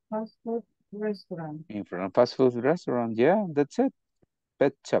front fast food restaurant. In front of fast food restaurant. Yeah, that's it.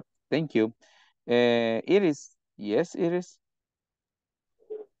 Pet shop. Thank you. Iris. Yes, Iris.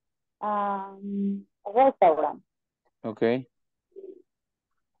 Restaurant. Okay.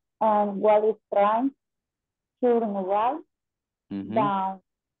 And what is trying turn right down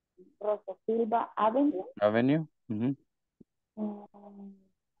Rosa Silva Avenue. Avenue.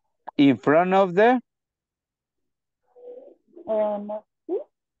 In front of the?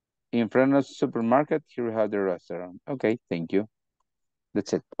 In front of the supermarket, here we have the restaurant. Okay, thank you.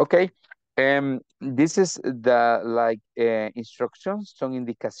 That's it. Okay. This is the instructions, son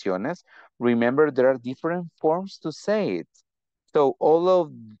indicaciones. Remember, there are different forms to say it. So all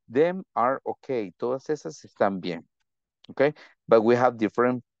of them are okay. Todas esas están bien. Okay. But we have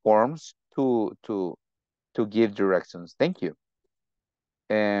different forms to give directions. Thank you.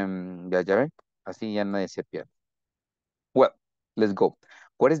 Ya ven. Así ya nadie se pierde. Well, let's go.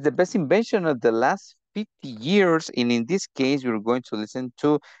 What is the best invention of the last 50 years? And in this case, we're going to listen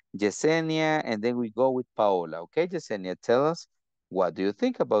to Yesenia, and then we go with Paola. Okay, Yesenia, tell us, what do you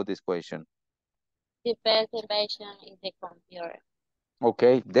think about this question? The best invention is the computer.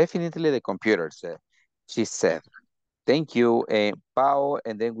 Okay, definitely the computer, she said. Thank you, Pao,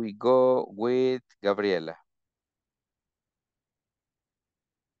 and then we go with Gabriela.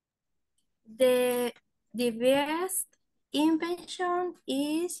 The best invention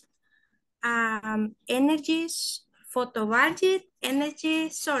is energy, photovoltaic energy,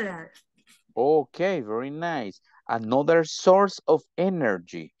 solar. Okay, very nice. Another source of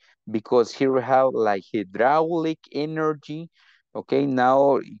energy, because here we have like hydraulic energy. Okay,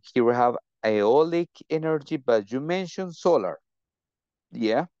 now here we have aeolic energy, but you mentioned solar.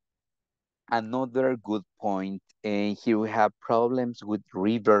 Yeah. Another good point. And here we have problems with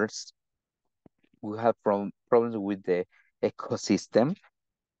rivers. We have problems with the ecosystem.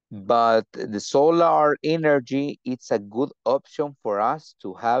 But the solar energy, it's a good option for us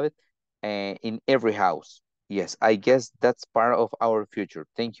to have it in every house. Yes, I guess that's part of our future.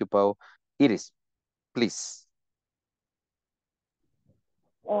 Thank you, Pao. Iris, please.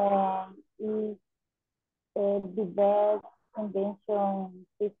 Is the best invention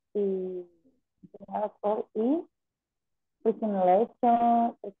 50 is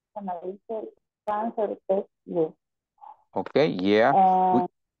personalization, cancer test. Yes. Okay, yeah.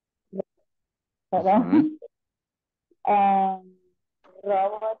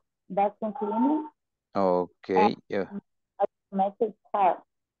 Robot vacuum cleaner. Okay, yeah. Automatic car.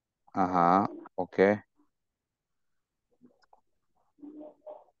 Okay.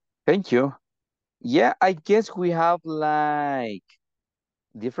 Thank you. Yeah, I guess we have like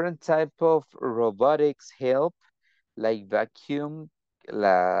different type of robotics help, like vacuum,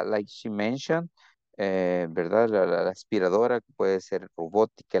 like she mentioned, ¿verdad? La aspiradora puede ser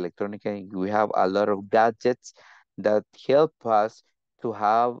robótica, electrónica. We have a lot of gadgets that help us to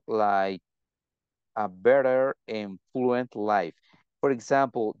have like a better and fluent life. For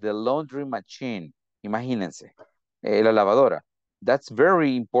example, the laundry machine, imagínense, la lavadora. That's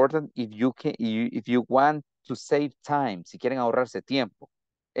very important if you want to save time, si quieren ahorrarse tiempo,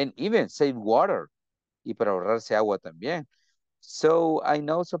 and even save water, y para ahorrarse agua también. So I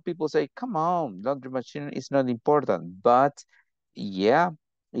know some people say, come on, laundry machine is not important, but yeah,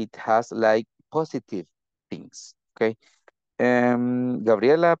 it has like positive things, okay?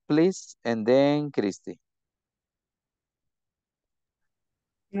 Gabriela, please, and then Christy.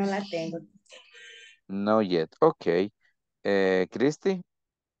 No la tengo. No yet, okay. Christy?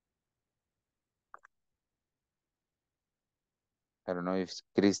 I don't know if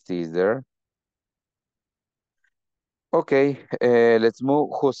Christy is there. Okay, let's move.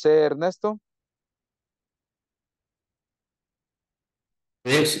 Jose Ernesto?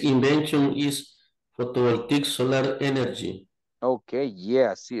 Next invention is photovoltaic solar energy. Okay,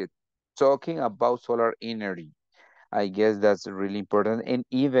 yeah, see it. Talking about solar energy. I guess that's really important. And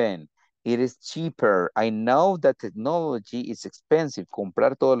even it is cheaper. I know that technology is expensive.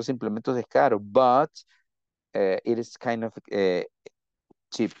 Comprar todos los implementos es caro, but it is kind of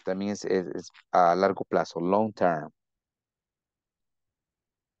cheap. También es a largo plazo, long term.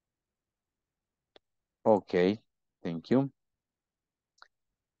 Ok, thank you.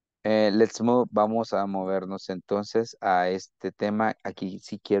 Let's move, vamos a movernos entonces a este tema. Aquí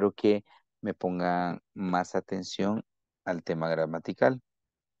sí quiero que me pongan más atención al tema gramatical.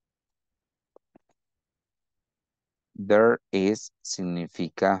 There is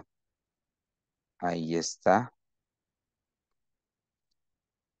significa ahí está.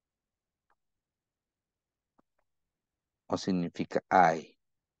 O significa hay.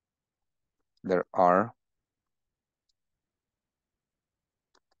 There are.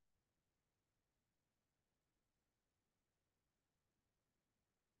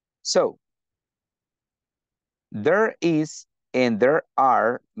 So, there is and there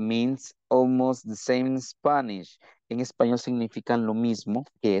are means almost the same in Spanish. En español significan lo mismo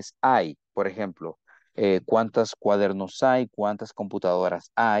que es hay. Por ejemplo, ¿cuántos cuadernos hay? ¿Cuántas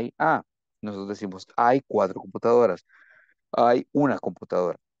computadoras hay? Ah, nosotros decimos hay 4 computadoras. Hay una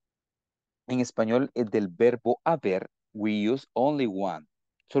computadora. En español, del verbo haber, we use only one.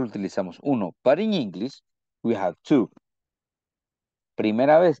 Solo utilizamos uno. But in English, we have two.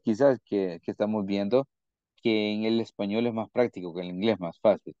 Primera vez quizás que estamos viendo que en el español es más práctico, que en el inglés más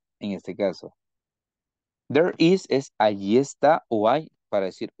fácil, en este caso. There is es allí está o hay para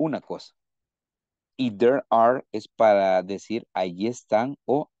decir una cosa. Y there are es para decir allí están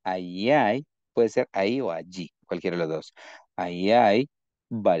o allí hay, puede ser ahí o allí, cualquiera de los dos. Ahí hay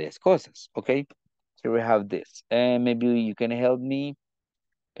varias cosas, ¿ok? Here we have this. Maybe you can help me.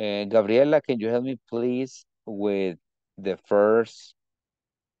 Gabriela, can you help me please with the first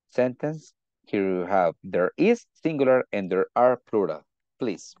sentence? Here you have, there is singular and there are plural.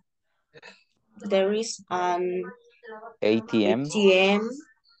 Please. There is an ATM. ATM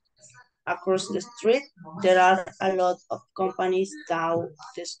across the street. There are a lot of companies down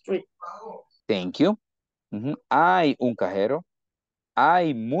the street. Thank you. Hay un cajero.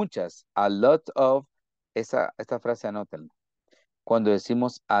 Hay muchas. A lot of. Esta frase anótenla. Cuando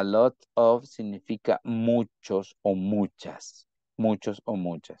decimos a lot of significa muchos o muchas. Muchos o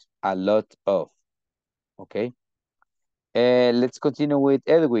muchas. A lot of. Okay. Let's continue with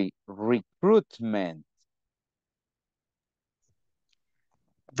Edwin. Recruitment.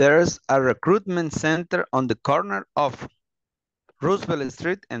 There's a recruitment center on the corner of Roosevelt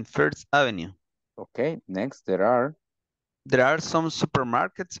Street and First Avenue. Okay, next there are. There are some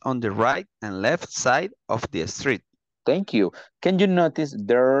supermarkets on the right and left side of the street. Thank you. Can you notice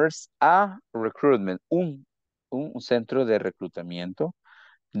there's a recruitment, un centro de reclutamiento.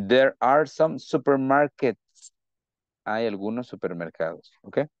 There are some supermarkets. Hay algunos supermercados.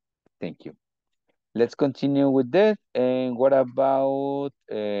 Okay, thank you. Let's continue with this. And what about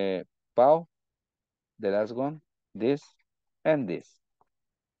Pau? The last one, this and this.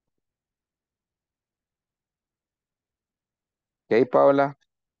 Okay, Paula.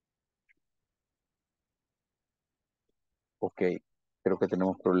 Ok, creo que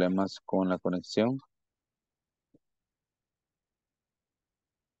tenemos problemas con la conexión.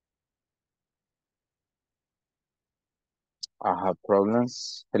 I have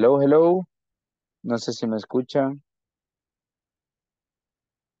problems. Hello, hello. No sé si me escuchan.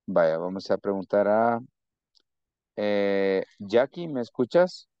 Vaya, vamos a preguntar a Jackie, ¿me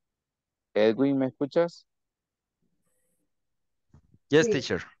escuchas? Edwin, ¿me escuchas? Yes,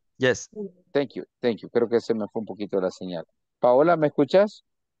 teacher. Yes. Thank you, thank you. Creo que se me fue un poquito la señal. Paola, ¿me escuchas?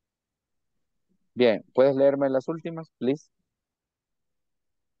 Bien, ¿puedes leerme las últimas, please?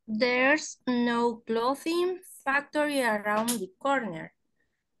 There's no clothing factory around the corner.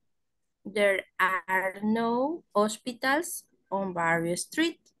 There are no hospitals on Barrio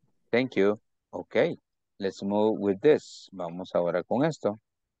Street. Thank you. Ok, let's move with this. Vamos ahora con esto.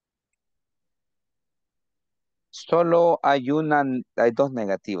 Solo hay dos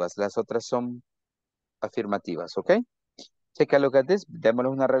negativas, las otras son afirmativas, ¿ok? Take a look at this, démosle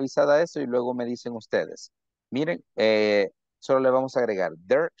una revisada a eso y luego me dicen ustedes. Miren, solo le vamos a agregar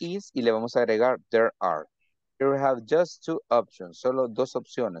there is y le vamos a agregar there are. Here we have just two options, solo dos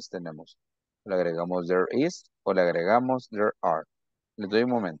opciones tenemos. Le agregamos there is o le agregamos there are. Les doy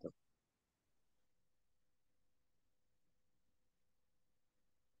un momento.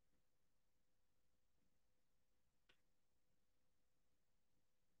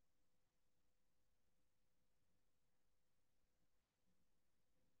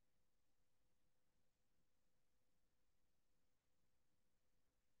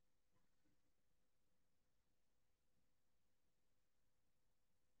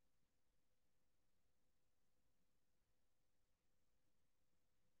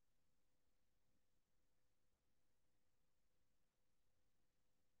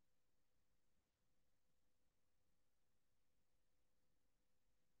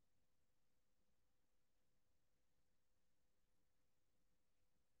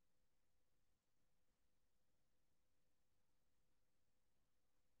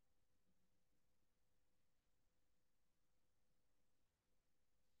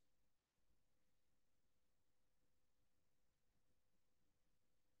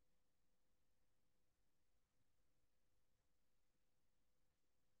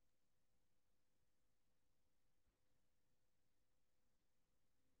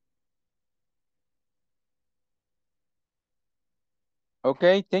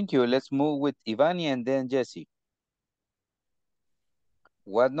 Okay, thank you. Let's move with Ivani and then Jesse.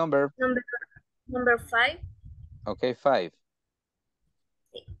 What number? Number 5. Okay, 5.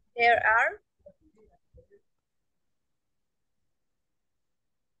 There are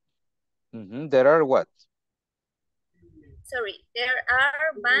There are what? there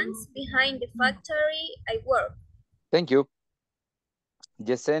are vans behind the factory I work. Thank you.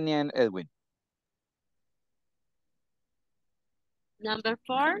 Yesenia and Edwin. Number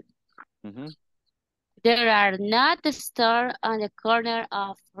 4. There are not the store on the corner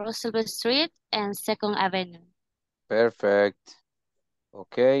of Roosevelt Street and 2nd Avenue. Perfect.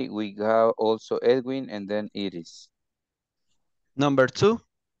 Okay, we have also Edwin and then Iris. Number 2.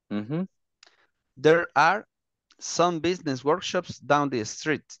 There are some business workshops down the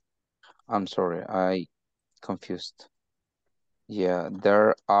street. I'm sorry, I confused. Yeah,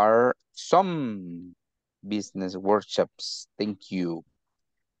 there are some business workshops. Thank you.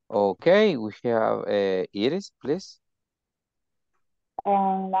 Okay, we have Iris, please.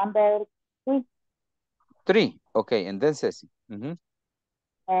 Number 3. 3. Okay, and then Ceci. There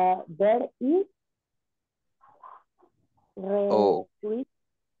is retreat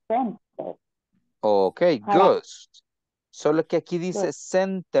center. Okay, good. Solo que aquí dice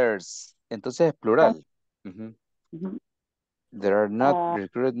centers, entonces es plural. There are not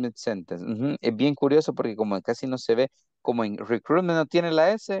recruitment centers. Es bien curioso porque como casi no se ve, como en recruitment no tiene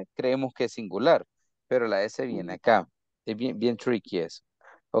la S, creemos que es singular, pero la S viene acá. Es bien tricky eso.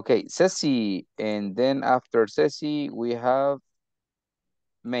 Okay, Ceci, and then after Ceci, we have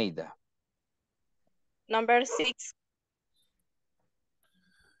Maida. Number 6.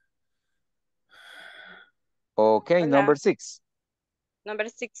 Okay, number 6. Number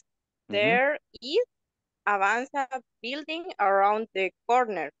 6. There is Avanza building around the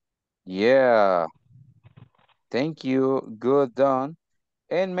corner. Yeah. Thank you. Good done.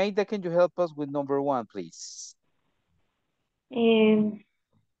 And Maida, can you help us with number 1, please?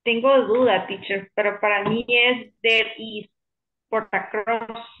 Tengo duda, teacher, pero para mí es there is. Por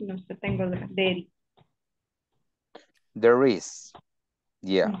across, no sé, tengo there. There is.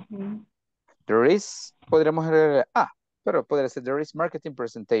 Yeah. There is, podríamos agregar, pero podría ser there is marketing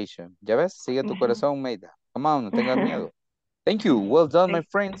presentation. ¿Ya ves? Sigue tu corazón, Maida. Come on, no tengas miedo. Thank you. Well done, my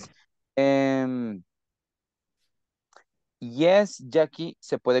friends. Yes, Jackie,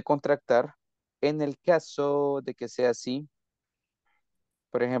 se puede contractar en el caso de que sea así.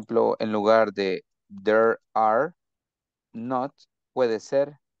 Por ejemplo, en lugar de there are not, puede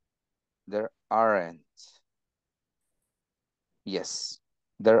ser there aren't. Yes,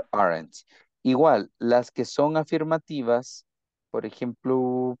 there aren't. Igual, las que son afirmativas, por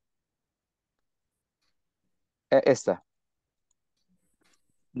ejemplo, esta.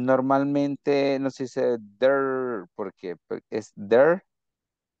 Normalmente no se dice there porque es there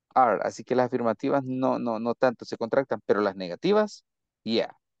are, así que las afirmativas no tanto se contractan, pero las negativas,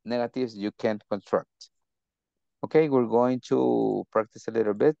 yeah, negatives you can't construct. Okay, we're going to practice a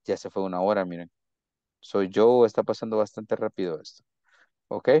little bit. Ya se fue 1 hora, miren. Soy yo, está pasando bastante rápido esto.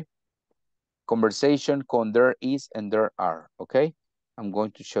 Okay. Conversation con there is and there are. Okay. I'm going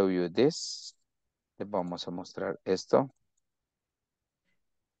to show you this. Les vamos a mostrar esto.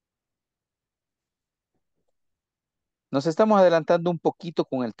 Nos estamos adelantando un poquito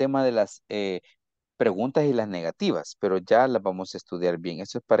con el tema de las preguntas y las negativas, pero ya las vamos a estudiar bien.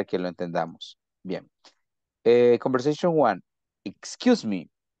 Eso es para que lo entendamos. Bien. Conversation 1. Excuse me.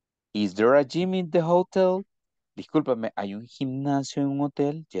 Is there a gym in the hotel? Discúlpame, ¿hay un gimnasio en un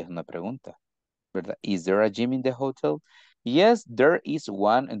hotel? Ya es una pregunta, ¿verdad? Is there a gym in the hotel? Yes, there is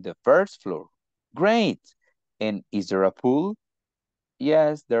one in the first floor. Great. And is there a pool?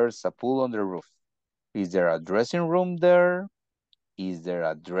 Yes, there's a pool on the roof. Is there a dressing room there? Is there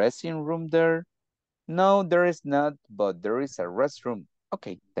a dressing room there? No, there is not, but there is a restroom.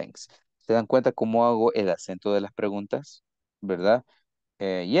 Okay, thanks. ¿Se dan cuenta cómo hago el acento de las preguntas? ¿Verdad?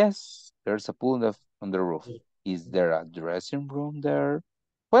 Yes, there's a pool on the roof. Is there a dressing room there?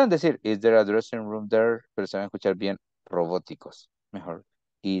 Pueden decir, is there a dressing room there? Pero se van a escuchar bien robóticos. Mejor.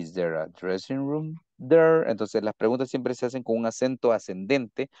 Is there a dressing room there? Entonces las preguntas siempre se hacen con un acento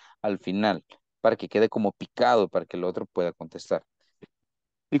ascendente al final, para que quede como picado, para que el otro pueda contestar.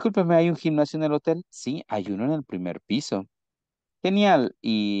 Discúlpeme, ¿hay un gimnasio en el hotel? Sí, hay uno en el primer piso. Genial.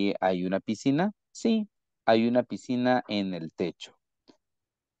 ¿Y hay una piscina? Sí, hay una piscina en el techo.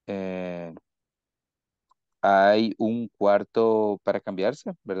 ¿Hay un cuarto para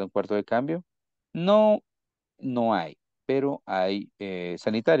cambiarse? ¿Verdad? ¿Un cuarto de cambio? No, no hay, pero hay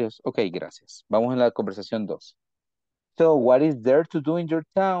sanitarios. Ok, gracias. Vamos a la conversación 2. So, what is there to do in your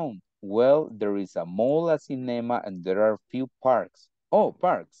town? Well, there is a mall, a cinema, and there are few parks. Oh,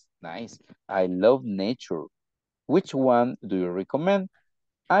 parks. Nice. I love nature. Which one do you recommend?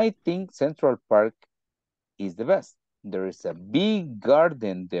 I think Central Park is the best. There is a big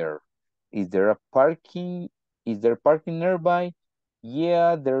garden there. Is there a parking? Is there parking nearby?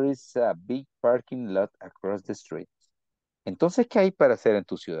 Yeah, there is a big parking lot across the street. Entonces, ¿qué hay para hacer en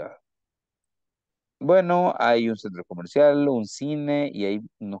tu ciudad? Bueno, hay un centro comercial, un cine y hay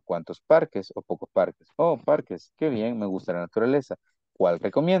unos cuantos parques o pocos parques. Oh, parques, qué bien, me gusta la naturaleza. ¿Cuál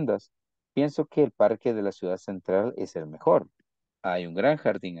recomiendas? Pienso que el parque de la ciudad central es el mejor. Hay un gran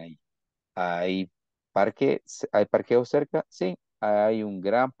jardín ahí. ¿Hay hay parqueo cerca? Sí, hay un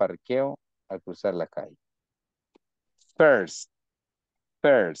gran parqueo al cruzar la calle. First,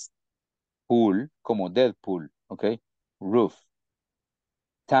 first, pool, como Deadpool, ¿ok? Roof,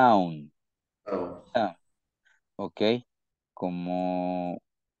 town, Oh, town, ¿ok? Como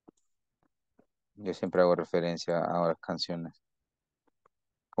yo siempre hago referencia a las canciones.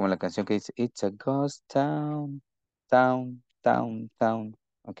 Como la canción que dice, It's a ghost town, town, town, town,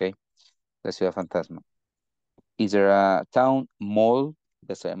 ¿ok? La ciudad fantasma. Is there a town mall?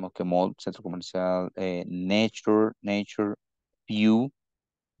 Ya sabemos que mall, centro comercial, nature, view,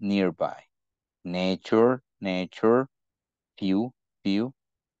 nearby. Nature, view,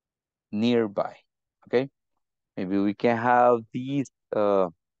 nearby. Okay? Maybe we can have these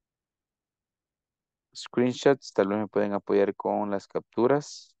screenshots. Tal vez me pueden apoyar con las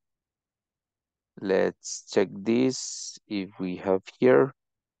capturas. Let's check this if we have here.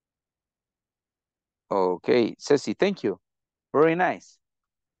 Okay, Ceci, thank you. Very nice.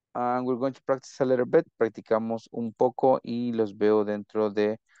 We're going to practice a little bit. Practicamos un poco y los veo dentro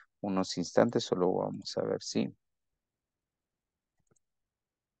de unos instantes. Solo vamos a ver si.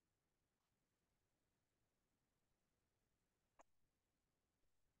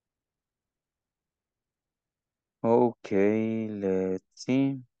 Okay, let's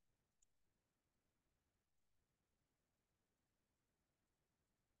see.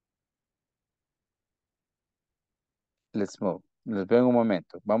 Let's move. Los veo en un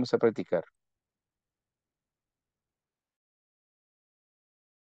momento. Vamos a practicar.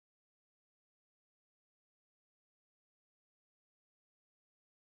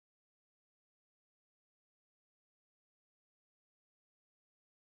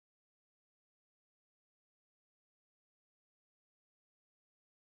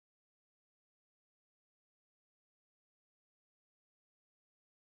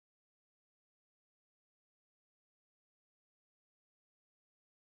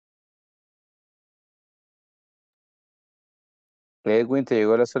 Edwin, ¿te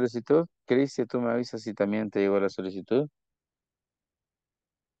llegó la solicitud? Cristian, tú me avisas si también te llegó la solicitud.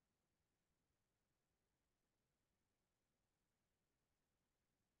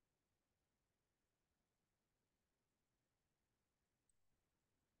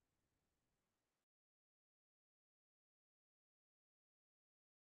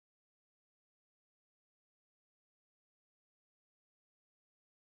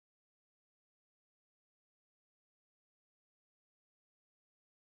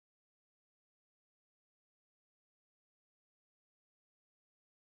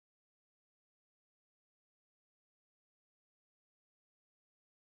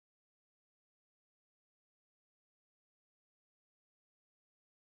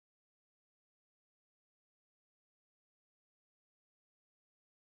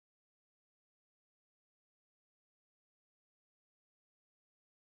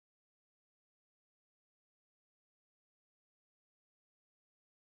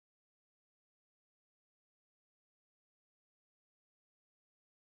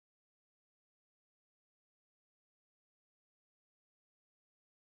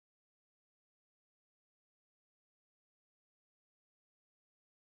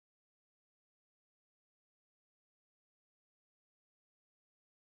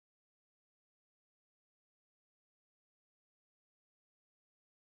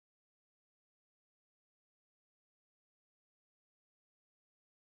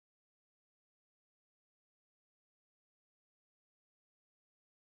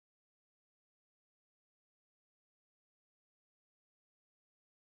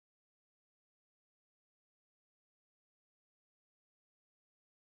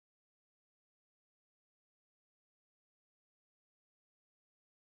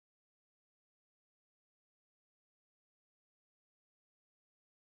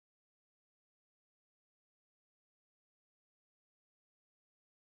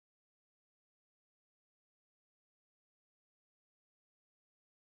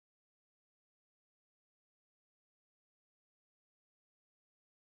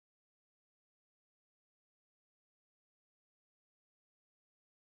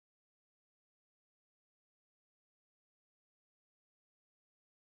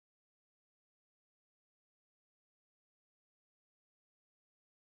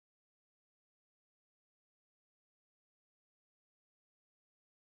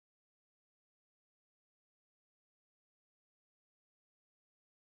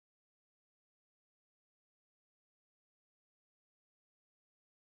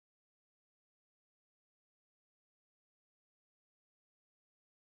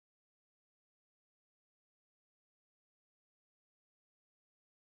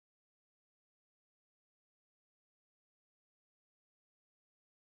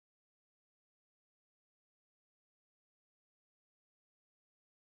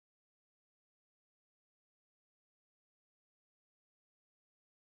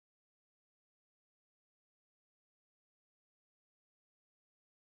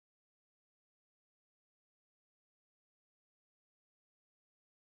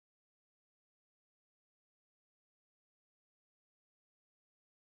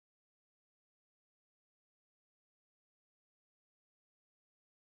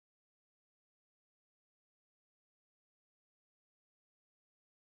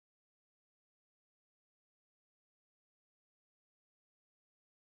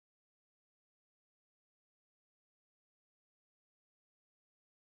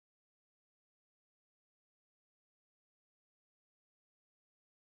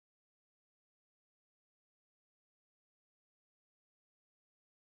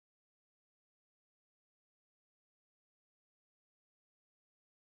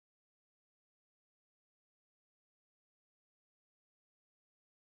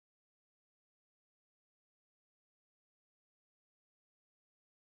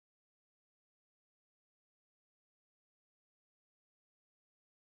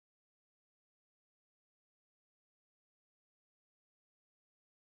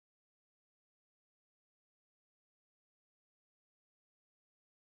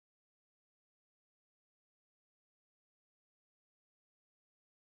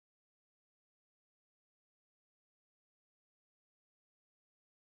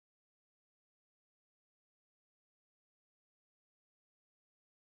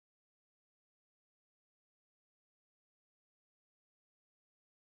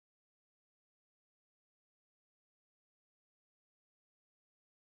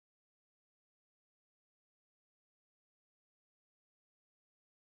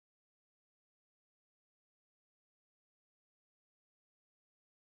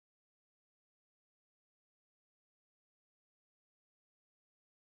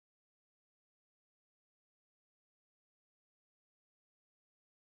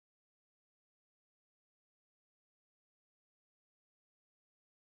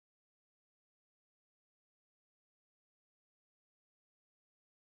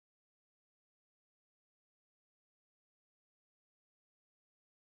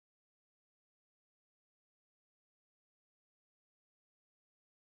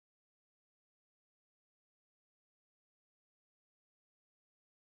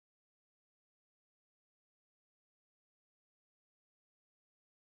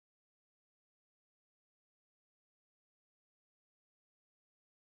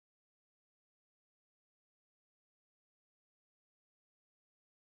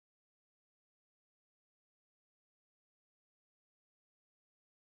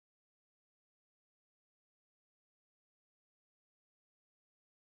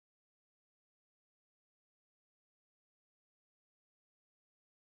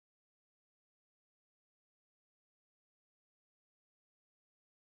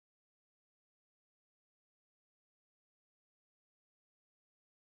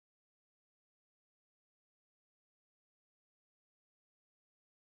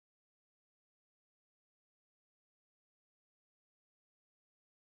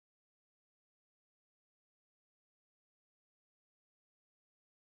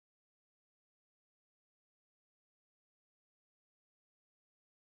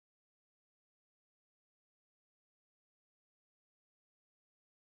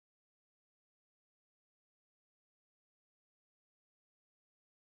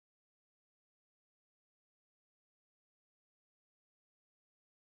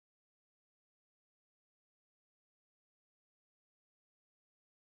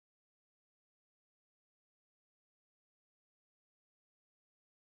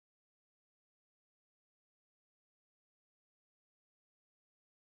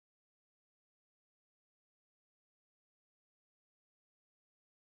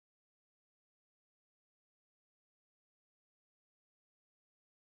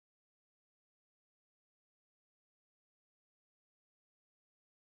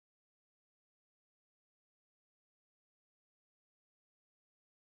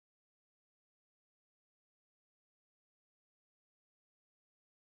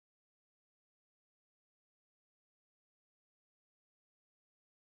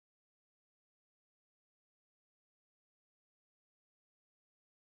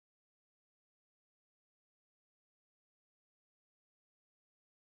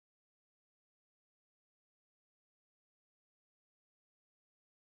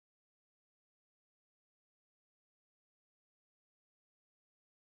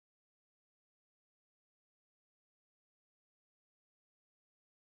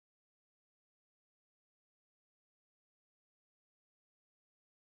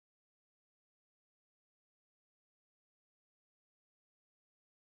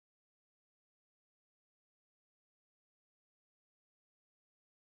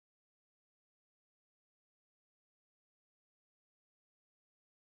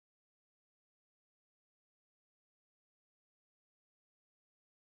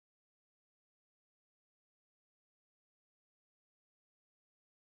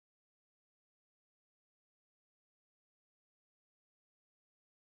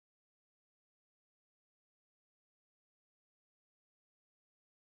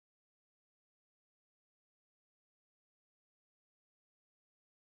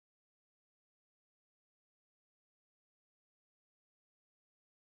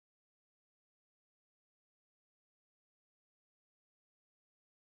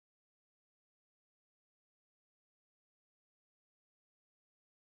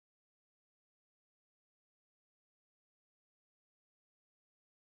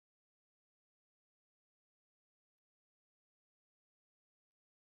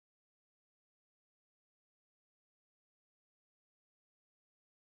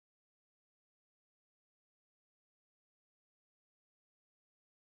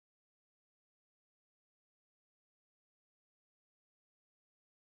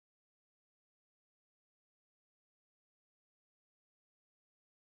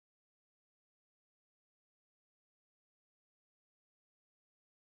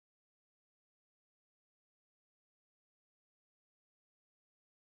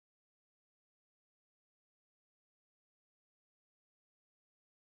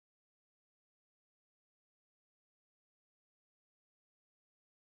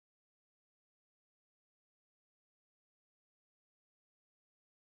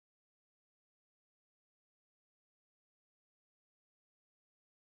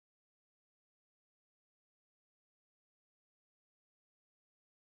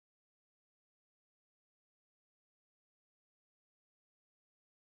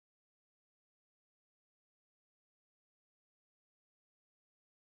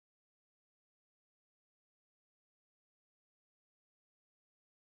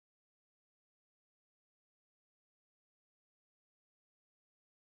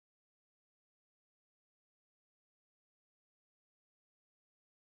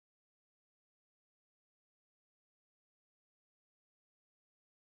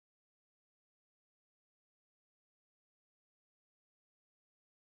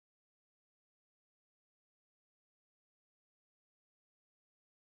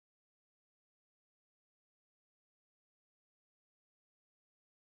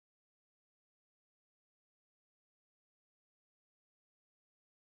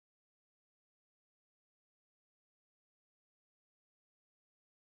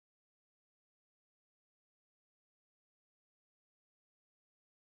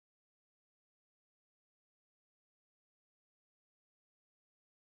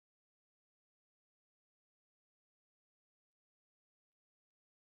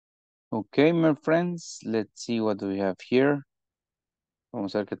 Okay, my friends, let's see what do we have here.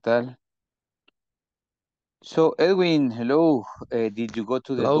 Vamos a ver qué tal. So, Edwin, hello. Did you go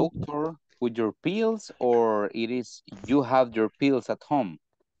to the Hello. doctor with your pills, or it is you have your pills at home?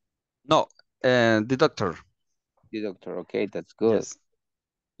 No, the doctor. The doctor, okay, that's good. Yes.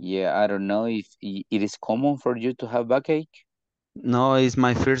 Yeah, I don't know if it is common for you to have backache. No, it's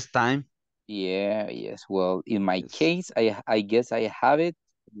my first time. Yeah, yes. Well, in my Yes. case, I guess I have it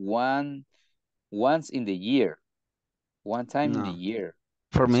once in the year, one time in the No, year.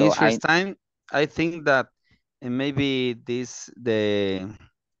 for me So it's first time. I think that maybe the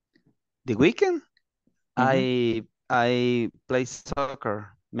weekend I play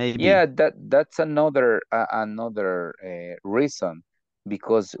soccer. Maybe yeah, that's another reason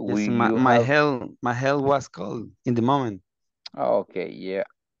because yes. you My have health was cold in the moment. okay, yeah.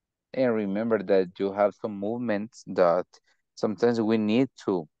 And remember that you have some movements that sometimes we need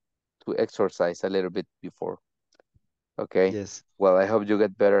to exercise a little bit before. Okay. Yes. Well, I hope you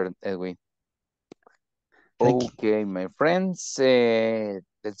get better, Edwin. Thank you. Okay, my friends,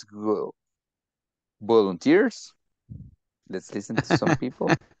 let's go. Volunteers. Let's listen to some people.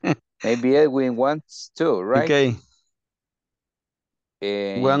 Maybe Edwin wants to, right? Okay.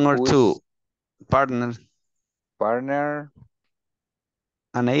 And One or who two is partners partner?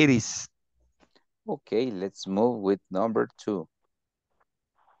 and 80s. Okay, let's move with number 2.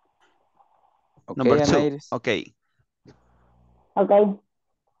 Number Okay, two. Anairis. Okay. Okay.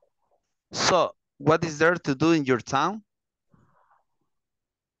 So, what is there to do in your town?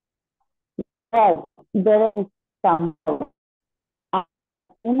 Yes, there is some.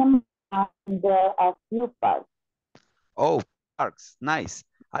 In a there are few parks. Oh, parks. Nice.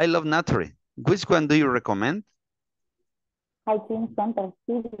 I love nature. Which one do you recommend? Hiking Center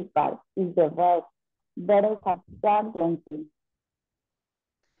City Park is the best. There is a plenty.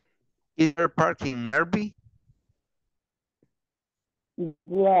 Is there parking nearby?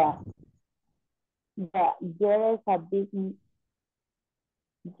 Yeah, there is a big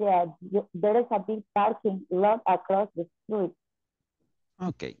there is a big parking lot across the street.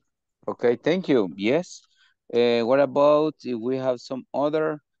 Okay. Okay, thank you. Yes. What about if we have some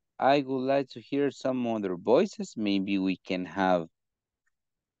other? I would like to hear some other voices. Maybe we can have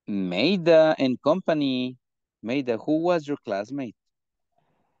Maida and company. Maida, who was your classmate?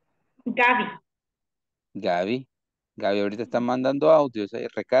 Gaby. Gaby. Gaby ahorita está mandando audios,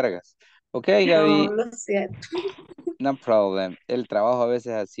 recargas. Ok, No, Gaby, lo siento. no problem. El trabajo a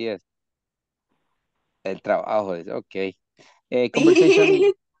veces así es. El trabajo es, ok.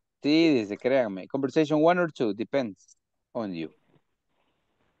 Conversation, sí, dice, créanme. Conversation 1 or 2, depends on you.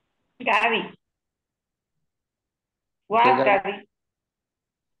 Gaby. Okay, What, Gaby. Gaby?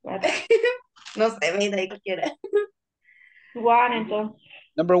 What? No sé, me da cualquiera. One, entonces.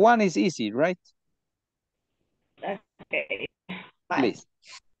 Number 1 is easy, right? Okay. Please.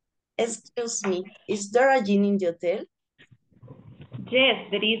 Excuse me, is there a gym in the hotel? Yes,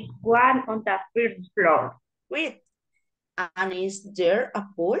 there is one on the first floor. Wait, and is there a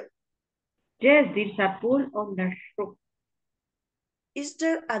pool? Yes, there's a pool on the roof. Is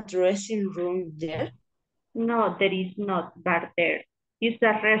there a dressing room there? No, there is not, but there is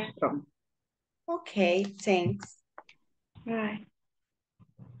a restaurant. Okay, thanks. Right.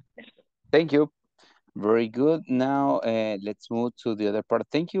 Thank you. Very good. Now, let's move to the other part.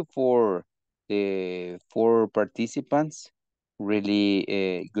 Thank you for the 4 participants.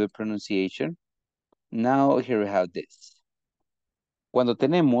 Really good pronunciation. Now, here we have this. Cuando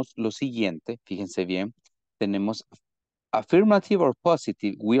tenemos lo siguiente, fíjense bien, tenemos affirmative or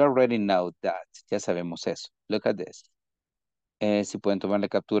positive, we already know that. Ya sabemos eso. Look at this. Si pueden tomar la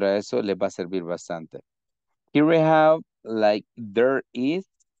captura de eso, les va a servir bastante. Here we have like there is,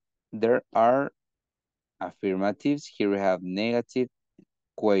 there are affirmatives. Here we have negative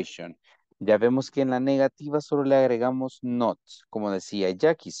question. Ya vemos que en la negativa solo le agregamos not. Como decía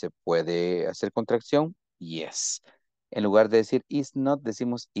Jackie, ¿se puede hacer contracción? Yes. En lugar de decir is not,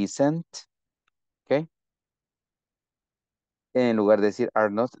 decimos isn't. ¿Ok? En lugar de decir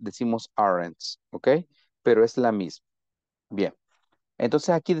are not, decimos aren't. ¿Ok? Pero es la misma. Bien. Entonces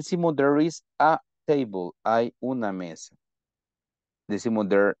aquí decimos there is a table. Hay una mesa. Decimos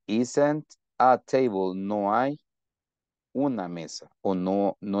there isn't a table. No hay una mesa. O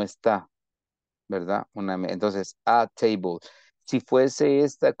no está. ¿Verdad? Entonces, a table. Si fuese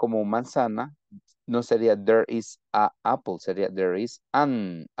esta como manzana, no sería there is a apple, sería there is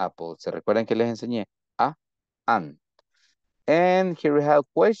an apple. ¿Se recuerdan que les enseñé? A, an. And here we have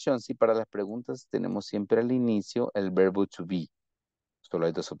questions. Y para las preguntas tenemos siempre al inicio el verbo to be. Solo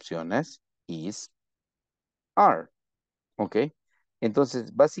hay 2 opciones. Is, are. ¿Ok?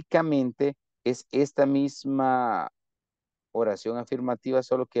 Entonces, básicamente es esta misma oración afirmativa,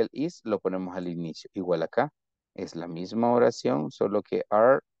 solo que el is lo ponemos al inicio. Igual acá, es la misma oración, solo que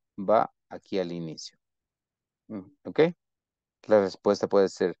are va aquí al inicio. ¿Ok? La respuesta puede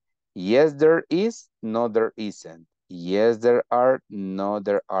ser yes, there is, no, there isn't. Yes, there are, no,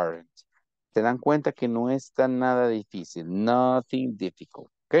 there aren't. ¿Se dan cuenta que no está nada difícil? Nothing difficult.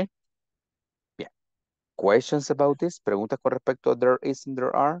 ¿Ok? Bien. Questions about this? Preguntas con respecto a there is and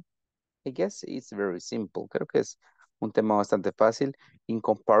there are? I guess it's very simple. Creo que es un tema bastante fácil in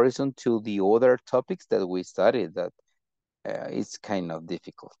comparison to the other topics that we studied that it's kind of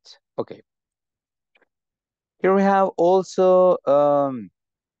difficult. Okay. Here we have also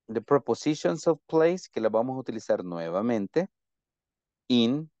the prepositions of place que las vamos a utilizar nuevamente.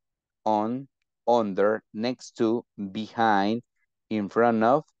 In, on, under, next to, behind, in front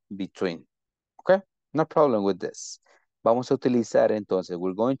of, between. Okay, no problem with this. Vamos a utilizar entonces,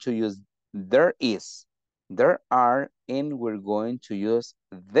 we're going to use there is, there are, and we're going to use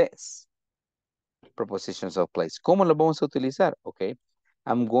this. Prepositions of place. ¿Cómo lo vamos a utilizar? Okay,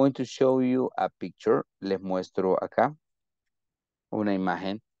 I'm going to show you a picture. Les muestro acá una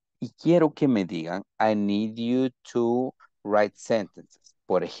imagen y quiero que me digan, I need you to write sentences.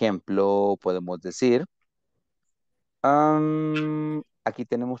 Por ejemplo, podemos decir, aquí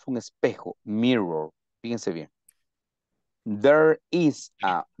tenemos un espejo, mirror. Fíjense bien. There is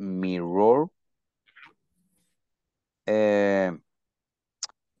a mirror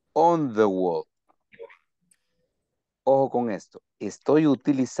on the wall. Ojo con esto. Estoy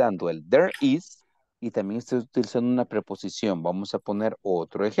utilizando el there is y también estoy utilizando una preposición. Vamos a poner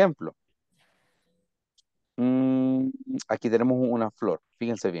otro ejemplo. Aquí tenemos una flor.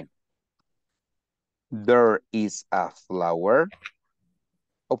 Fíjense bien. There is a flower.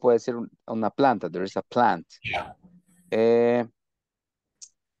 O puede ser una planta. There is a plant.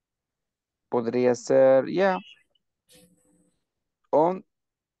 Podría ser, yeah. On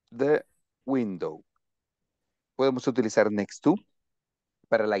the window. Podemos utilizar next to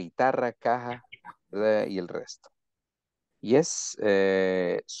para la guitarra, caja y el resto. Y es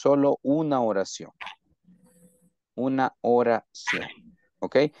solo una oración. Una oración.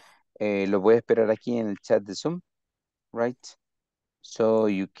 ¿Ok? Lo voy a esperar aquí en el chat de Zoom. Right? So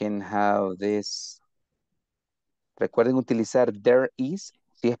you can have this. Recuerden utilizar there is.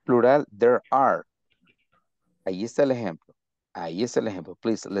 Si es plural, there are. Ahí está el ejemplo. Ahí está el ejemplo.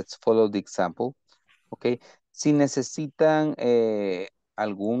 Please, let's follow the example. ¿Ok? Si necesitan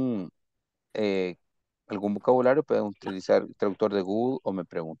algún vocabulario, pueden utilizar el traductor de Google o me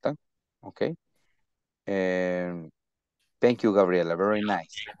preguntan. ¿Ok? Thank you, Gabriela. Very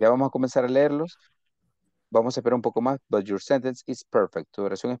nice. Ya vamos a comenzar a leerlos. Vamos a esperar un poco más, but your sentence is perfect. Tu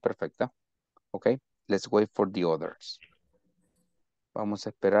oración es perfecta. ¿Ok? Let's wait for the others. Vamos a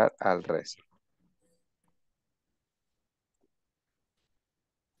esperar al resto.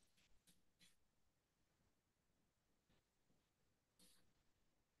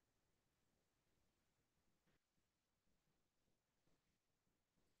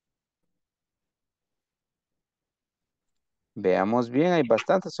 Veamos bien, hay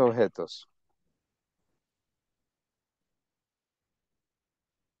bastantes objetos.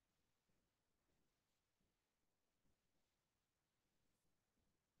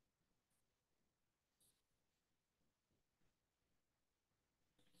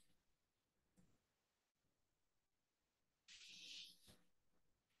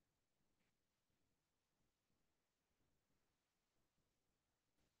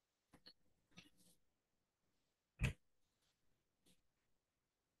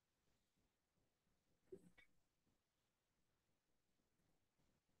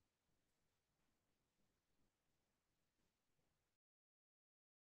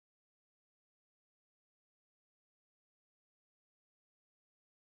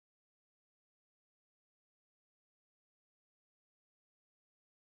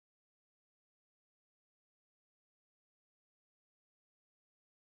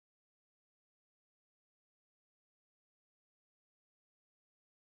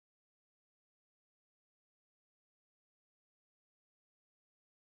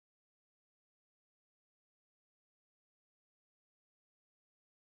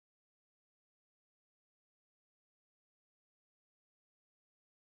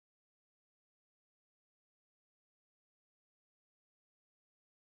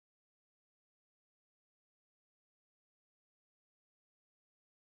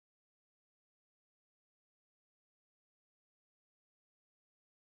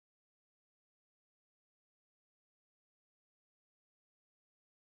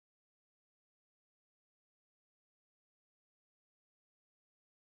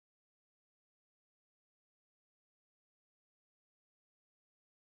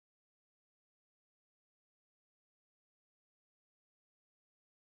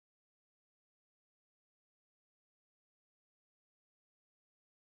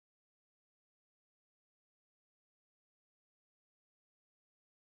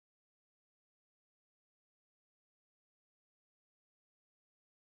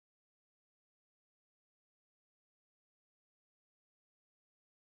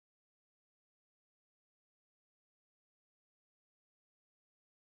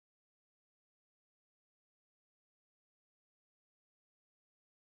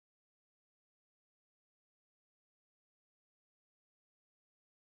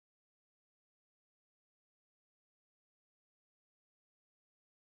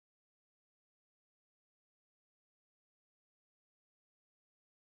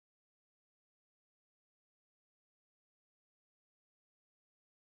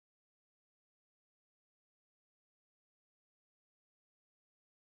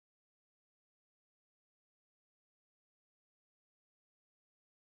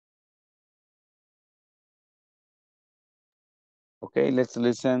 Okay, let's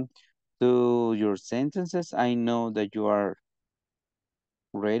listen to your sentences. I know that you are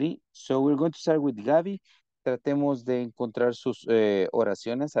ready. So we're going to start with Gaby. Tratemos de encontrar sus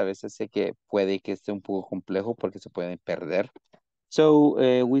oraciones. A veces sé que puede que esté un poco complejo porque se pueden perder. So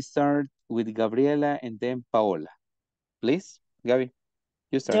we start with Gabriela and then Paola. Please, Gaby,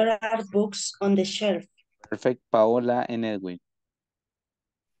 you start. There are books on the shelf. Perfect. Paola and Edwin.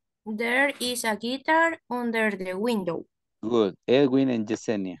 There is a guitar under the window. Good. Edwin and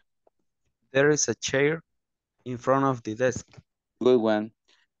Yesenia. There is a chair in front of the desk. Good one.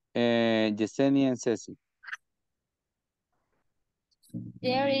 Yesenia and Ceci.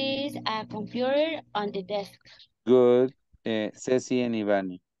 There is a computer on the desk. Good. Ceci and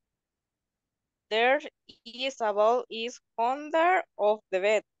Ivani. There is a ball is under of the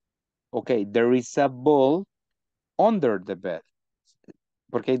bed. Okay, there is a ball under the bed.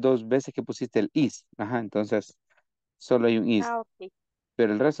 Porque hay dos veces que pusiste el is. Ajá, entonces solo hay un is. Okay.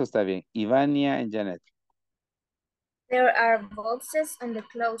 Pero el resto está bien. Ivania and Janet. There are boxes on the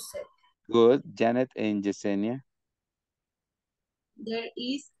closet. Good. Janet and Yesenia. There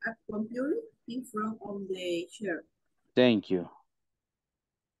is a computer in front of the chair. Thank you.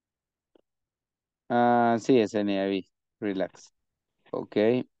 Sí, Yesenia, vi. Relax.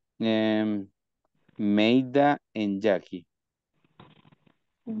 Okay. Meida and Jackie.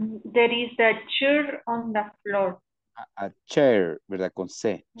 There is a chair on the floor. A chair, ¿verdad? Con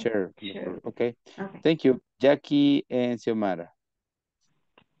C. Chair. Chair. Okay. Okay. Thank you. Jackie and Xiomara.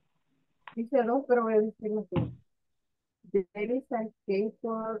 Dice dos, pero voy a decirlo así. There is a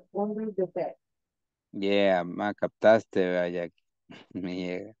skateboard under the bed. Yeah, me captaste, ¿verdad, Jackie? Me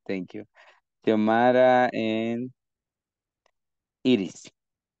llega. Thank you. Xiomara and Iris.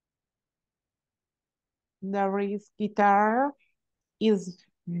 There is guitar, is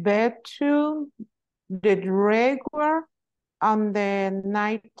bedroom, the regular, and the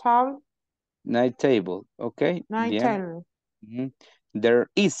night table. Night table. Okay. Night Bien. table. There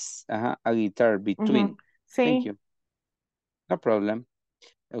is a guitar between. Sí. Thank you. No problem.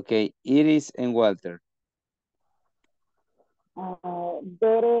 Okay. Iris and Walter.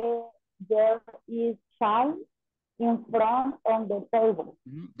 There is child in front of the table.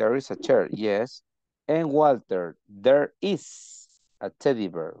 There is a chair, yes. And Walter, there is a teddy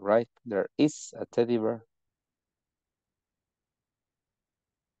bear, right? There is a teddy bear.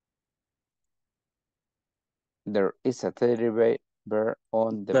 There is a teddy bear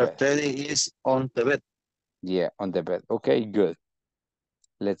on the bed. The teddy is on the bed. Yeah, on the bed. Okay, good.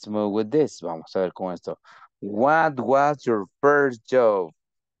 Let's move with this. Vamos a ver con esto. What was your first job?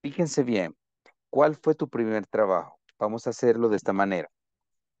 Fíjense bien. ¿Cuál fue tu primer trabajo? Vamos a hacerlo de esta manera.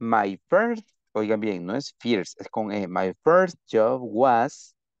 My first, oigan bien, no es first, es con E. My first job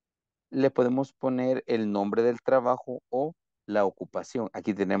was, le podemos poner el nombre del trabajo o la ocupación.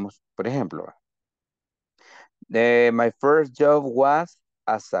 Aquí tenemos, por ejemplo, my first job was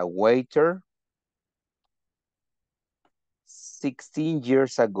as a waiter 16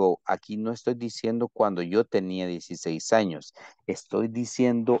 years ago. Aquí no estoy diciendo cuando yo tenía 16 años. Estoy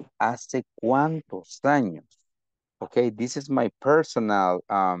diciendo hace cuántos años. Okay, this is my personal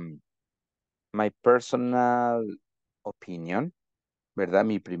opinion, ¿verdad?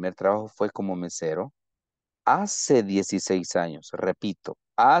 Mi primer trabajo fue como mesero hace 16 años, repito,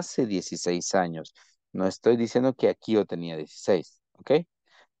 hace 16 años. No estoy diciendo que aquí yo tenía 16, ¿ok?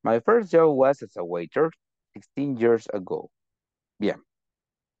 My first job was as a waiter 16 years ago. Bien.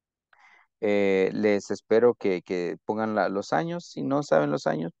 Les espero que pongan los años. Si no saben los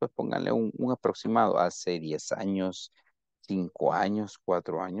años, pues pónganle un aproximado. Hace 10 años, 5 años,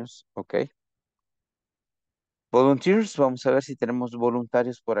 4 años, ¿ok? Volunteers, vamos a ver si tenemos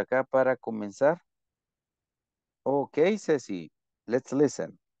voluntarios por acá para comenzar. Ok, Ceci, let's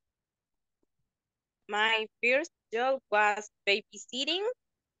listen. My first job was babysitting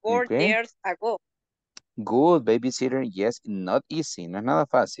 4 years ago. Good, babysitter, yes, not easy, no es nada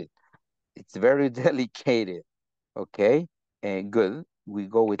fácil. It's very delicate. Okay, good. We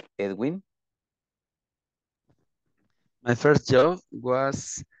go with Edwin. My first job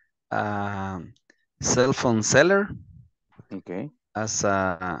was cell phone seller. Okay. As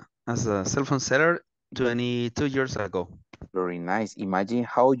a cell phone seller 22 years ago. Very nice. Imagine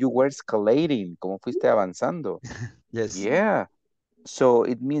how you were escalating. Cómo fuiste avanzando. Yes. Yeah. So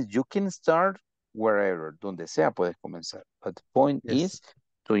it means you can start wherever, donde sea puedes comenzar. But the point is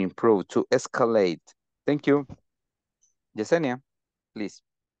to improve, to escalate. Thank you. Yesenia, please.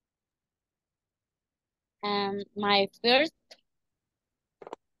 My first,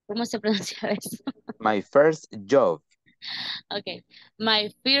 ¿cómo se pronuncia eso? My first job. Okay. My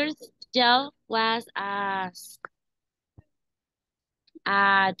first job was as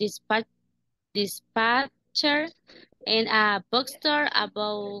a dispatcher in a bookstore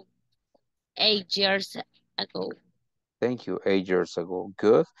about 8 years ago. Thank you, 8 years ago.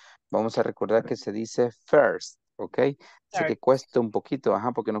 Good. Vamos a recordar que se dice first, ¿ok? Sé que cuesta un poquito,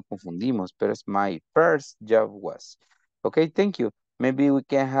 ajá, porque nos confundimos, pero es my first job was. Okay, thank you. Maybe we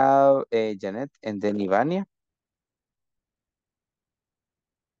can have Janet and then Ivania.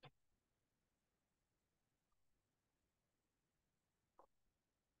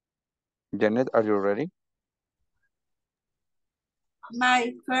 Janet, are you ready?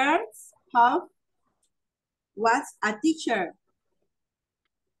 My first job was a teacher.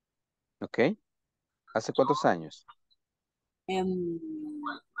 Ok. ¿Hace cuántos años?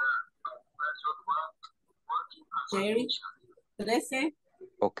 13.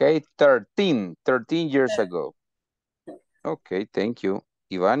 Okay, 13 years ago. Okay, thank you.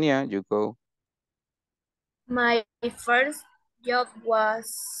 Ivania, you go. My first job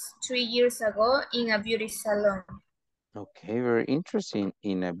was 3 years ago in a beauty salon. Okay, very interesting,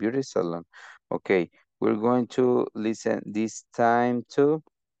 in a beauty salon. Okay, we're going to listen this time to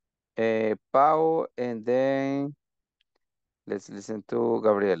Pau, and then let's listen to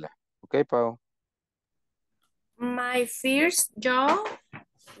Gabriela. Okay, Pau. My first job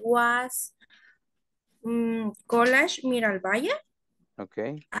was College Miralvalle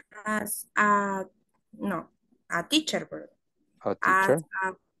Okay, as a teacher, bro. a As teacher.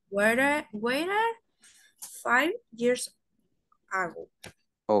 a waiter 5 years ago.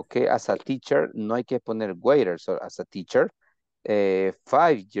 Okay, as a teacher, no hay que poner waiter, so as a teacher,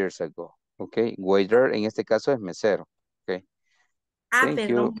 5 years ago. Okay, waiter en este caso es mesero. Okay, thank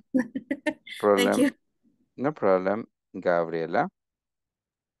you. Perdón. Problem. Thank you. No problem. Gabriela.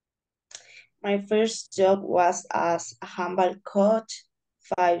 My first job was as a handball coach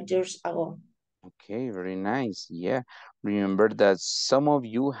 5 years ago. Okay, very nice. Yeah, remember that some of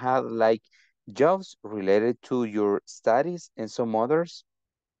you had like jobs related to your studies and some others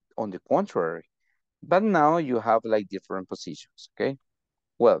on the contrary. But now you have like different positions, okay?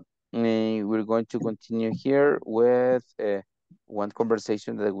 Well, we're going to continue here with one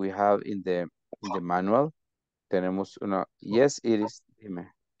conversation that we have in the manual. Tenemos una, yes, Iris,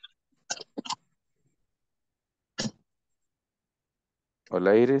 dime.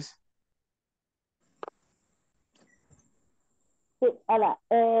 Hola, Iris. Sí, hola.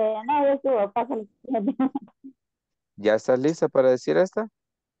 No, yo subo, pásale. ¿Ya estás lista para decir esta?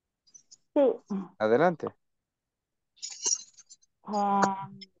 Sí. Adelante.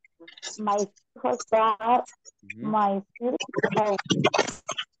 My husband, my first job,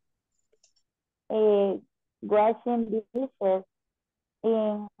 washing dishes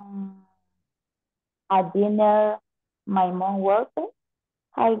in a dinner my mom worked.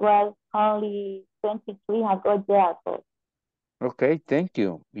 I was only 23 ago years old. Okay, thank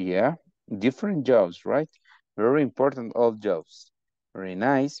you. Yeah, different jobs, right? Very important, all jobs. Very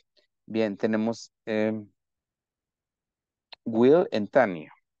nice. Bien, tenemos Will and Tania.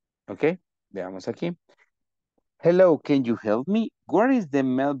 Okay, veamos aquí. Hello, can you help me? Where is the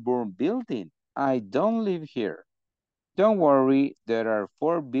Melbourne building? I don't live here. Don't worry, there are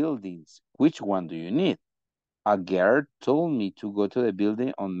 4 buildings. Which one do you need? A girl told me to go to the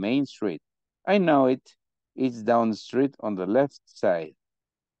building on Main Street. I know it. It's down the street on the left side.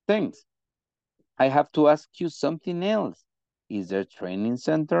 Thanks. I have to ask you something else. Is there a training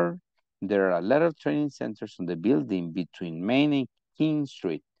center? There are a lot of training centers on the building between Main and King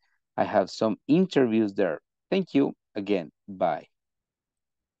Street. I have some interviews there. Thank you. Again, bye.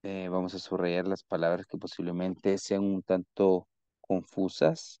 Vamos a subrayar las palabras que posiblemente sean un tanto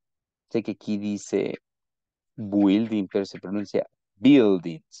confusas. Sé que aquí dice building, pero se pronuncia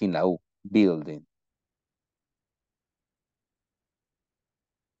building, sin la U, building.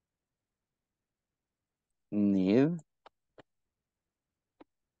 Need.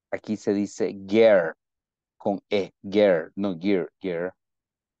 Aquí se dice gear, con E, gear, no gear, gear.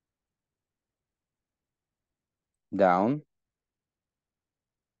 Down.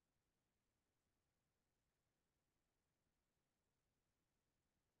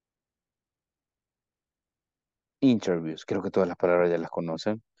 Interviews, creo que todas las palabras ya las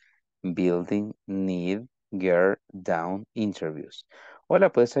conocen. Building, need, gear, down, interviews.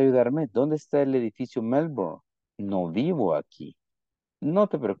 Hola, ¿puedes ayudarme? ¿Dónde está el edificio Melbourne? No vivo aquí. No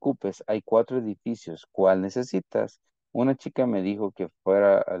te preocupes, hay 4 edificios. ¿Cuál necesitas? Una chica me dijo que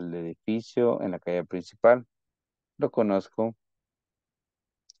fuera al edificio en la calle principal. Lo conozco.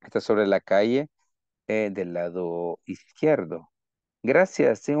 Está sobre la calle del lado izquierdo.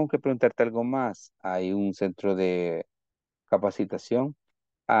 Gracias, tengo que preguntarte algo más. Hay un centro de capacitación.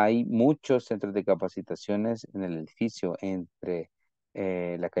 Hay muchos centros de capacitaciones en el edificio, entre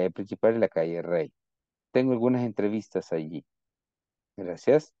la calle principal y la calle Rey. Tengo algunas entrevistas allí.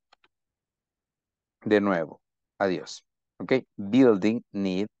 Gracias. De nuevo. Adiós. Ok. Building,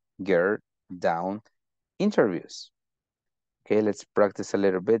 need, girl, down, interviews. Ok, let's practice a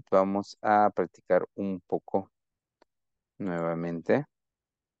little bit. Vamos a practicar un poco nuevamente.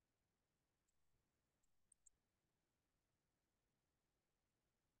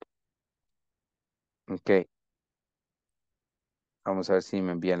 Ok. Vamos a ver si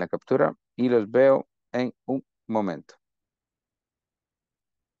me envían la captura y los veo en un momento.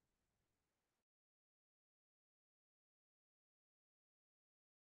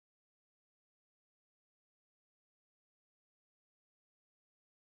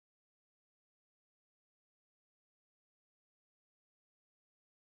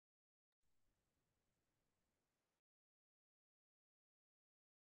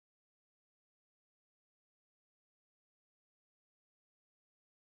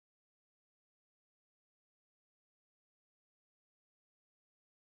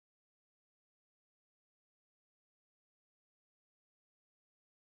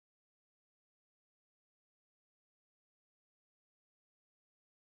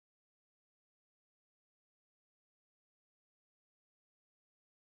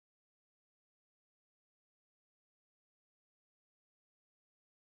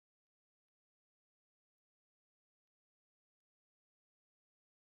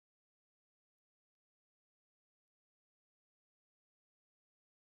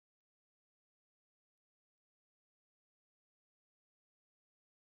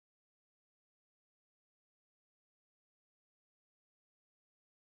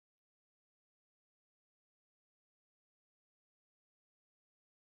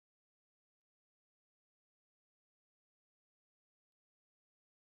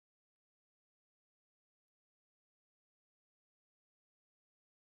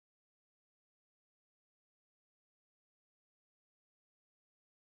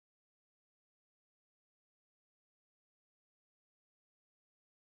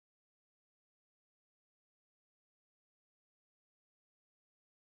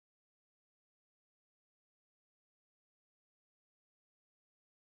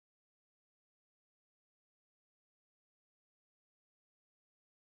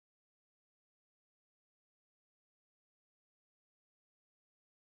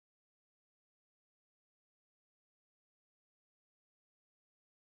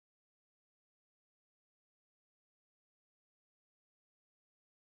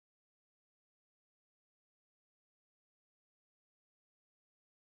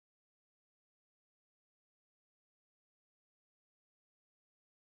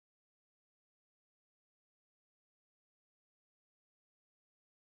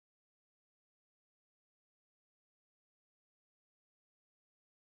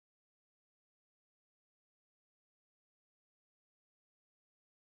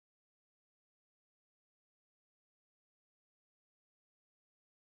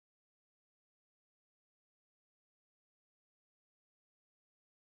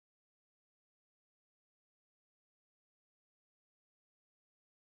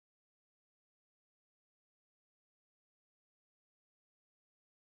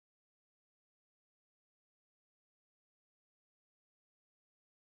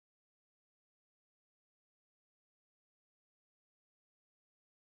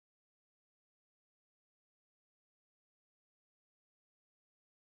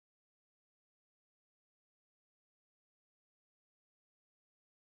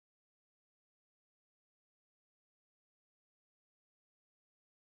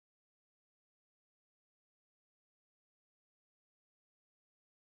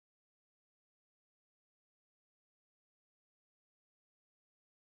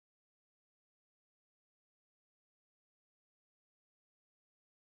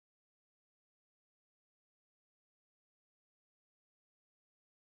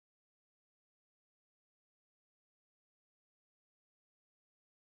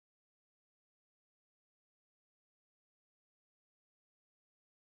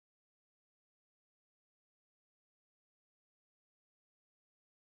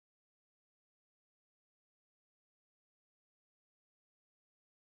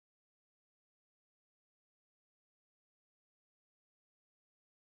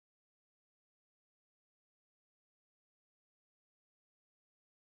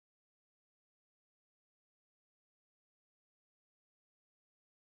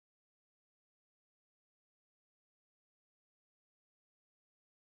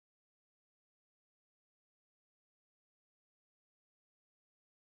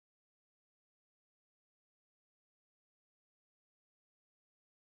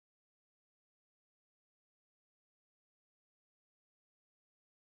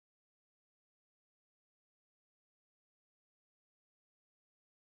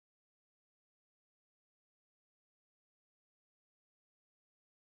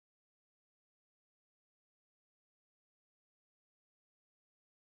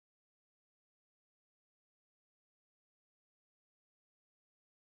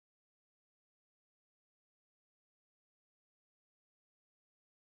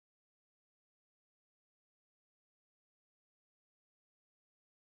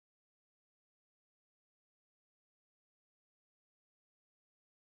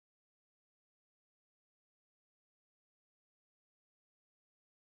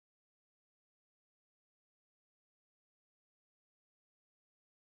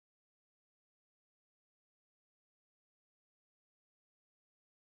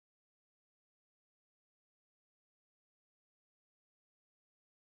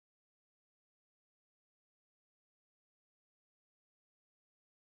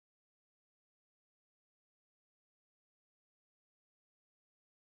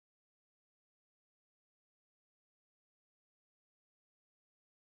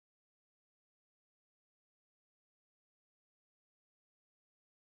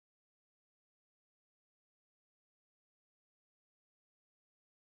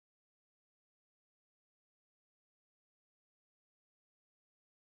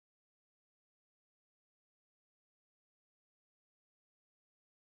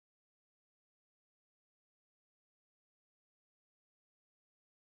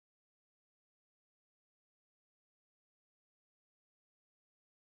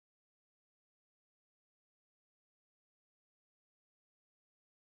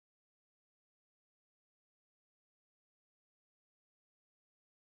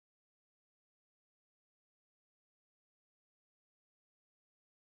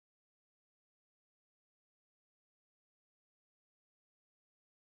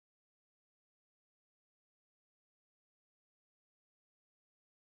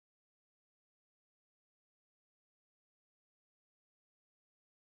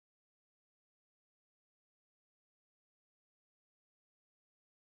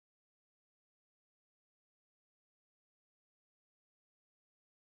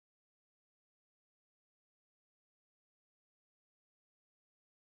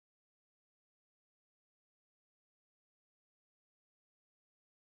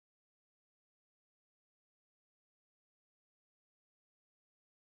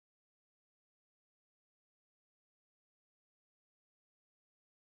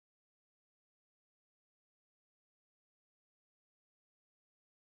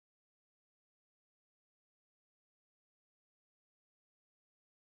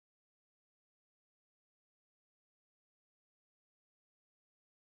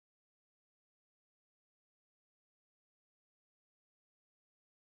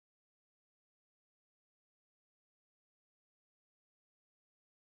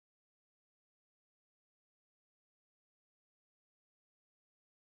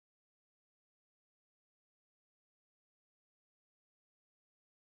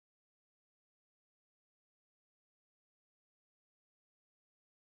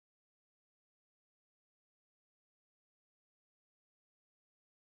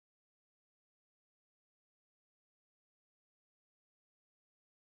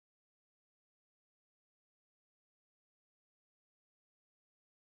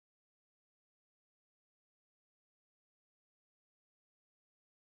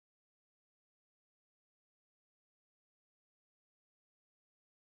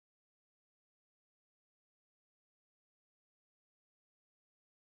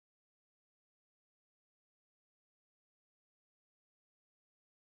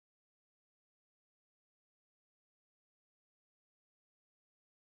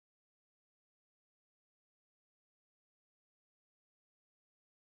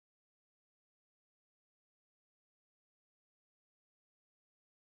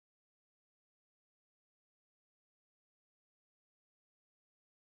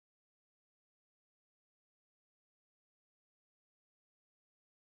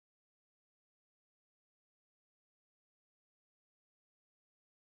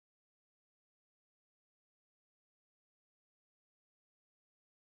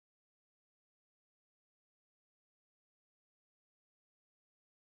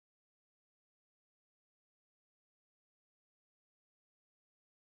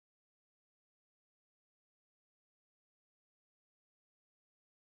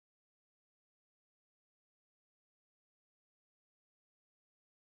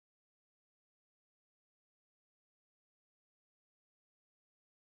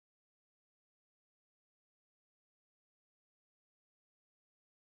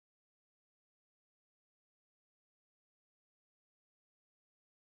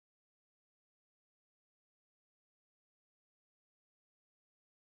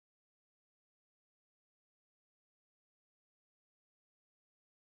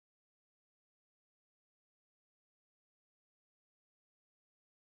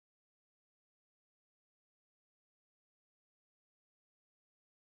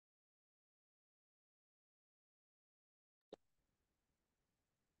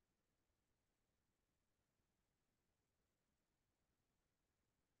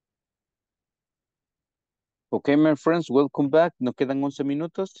 Okay, my friends, welcome back. Nos quedan 11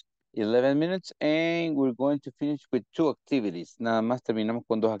 minutos, 11 minutes, and we're going to finish with 2 activities. Nada más terminamos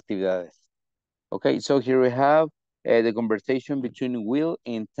con 2 actividades. Okay, so here we have the conversation between Will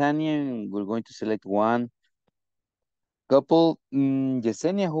and Tanya, and we're going to select one couple.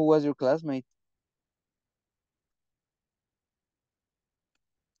 Yesenia, who was your classmate?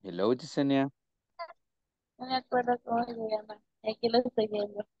 Hello, Yesenia. No me acuerdo cómo se llama. Aquí lo estoy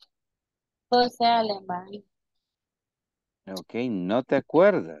viendo. José Alemán. Ok, no te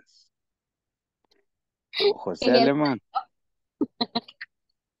acuerdas. José En el Alemán.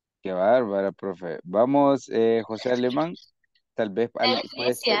 Qué bárbara, profe. Vamos, José Alemán. Tal vez puede ser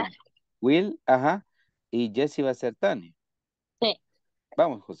inicia. Will, ajá. Y Jessie va a ser Tania. Sí.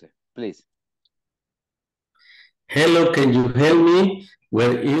 Vamos, José, please. Hello, can you help me?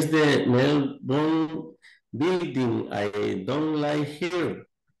 Where is the Melbourne building? I don't like here.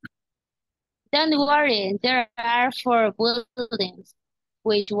 Don't worry, there are 4 buildings.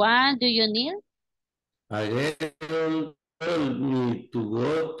 Which one do you need? A girl told me to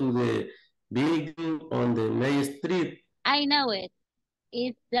go to the building on the main street. I know it.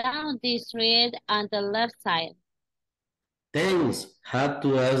 It's down the street on the left side. Thanks. Had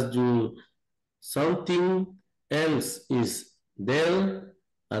to ask you something else. Is there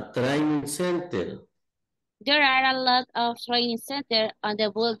a training center? There are a lot of training centers on the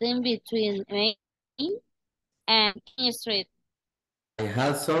building between Main and King Street. I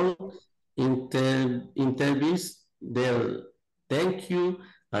had some interviews there. Thank you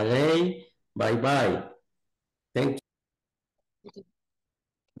again. Bye-bye. Thank you.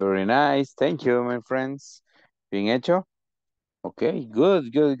 Very nice. Thank you, my friends. Bien hecho. Ok,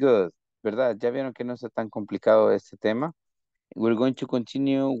 good, good, good. ¿Verdad? Ya vieron que no está tan complicado este tema. We're going to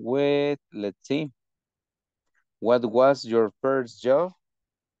continue with, let's see. What was your first job?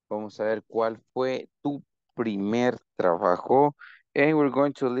 Vamos a ver cuál fue tu primer trabajo. And we're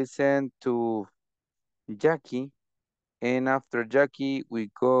going to listen to Jackie. And after Jackie, we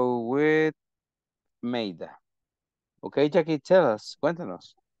go with Maida. Okay, Jackie, tell us,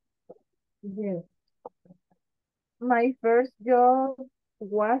 cuéntanos. Yes. My first job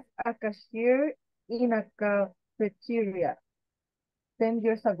was a cashier in a cafeteria 10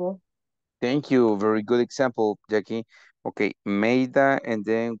 years ago. Thank you. Very good example, Jackie. Okay, Maida, and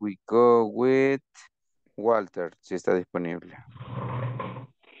then we go with Walter, si está disponible.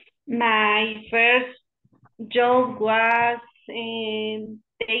 My first job was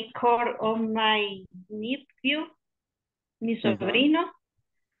take care of my nephew, mi sobrino,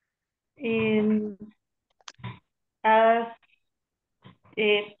 as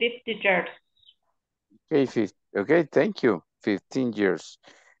 50 years. Okay, okay, thank you. 15 years.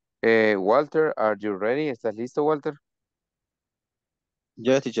 Walter, are you ready? ¿Estás listo, Walter?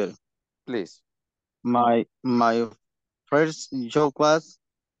 Yes, teacher. Please. My first job was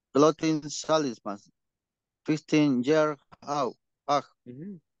clothing salesman. 15 years out.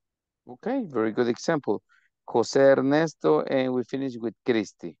 Okay, very good example. Jose Ernesto, and we finish with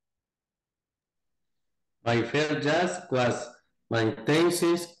Christy. My first job was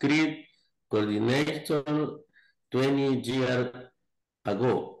maintenance crew coordinator 20 years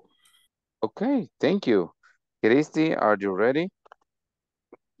ago. Okay, thank you. Christy, are you ready?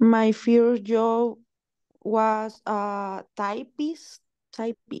 My first job was a typist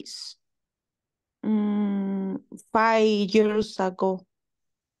 5 years ago.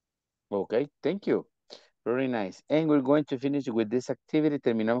 Okay, thank you. Very nice. And we're going to finish with this activity.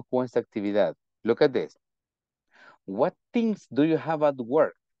 Terminamos con esta actividad. Look at this. What things do you have at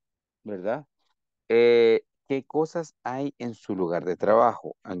work? ¿Verdad? ¿Qué cosas hay en su lugar de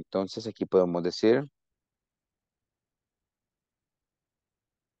trabajo? Entonces aquí podemos decir,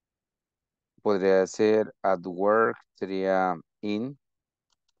 podría ser at work, sería in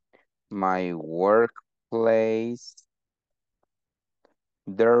my workplace.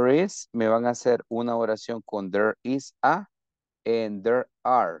 There is, me van a hacer una oración con there is a and there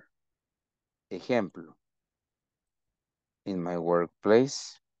are. Ejemplo. In my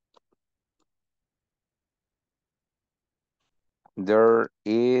workplace. There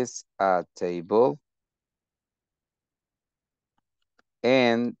is a table.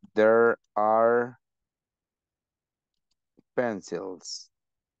 And there are pencils.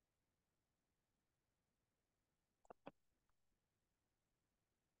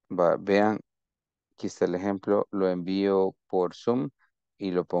 Vean, aquí está el ejemplo, lo envío por Zoom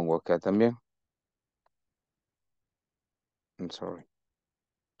y lo pongo acá también. I'm sorry.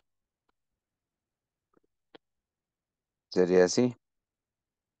 Sería así.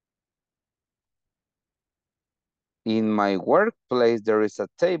 In my workplace, there is a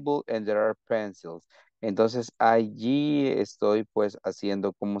table and there are pencils. Entonces allí estoy pues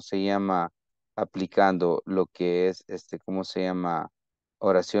haciendo, ¿cómo se llama? Aplicando lo que es, ¿cómo se llama?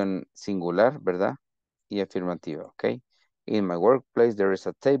 Oración singular, ¿verdad? Y afirmativa, ¿ok? In my workplace there is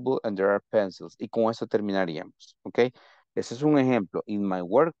a table and there are pencils. Y con eso terminaríamos, ¿ok? Ese es un ejemplo. In my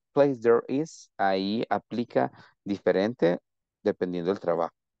workplace there is, ahí aplica diferente dependiendo del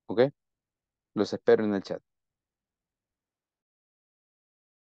trabajo, ¿ok? Los espero en el chat.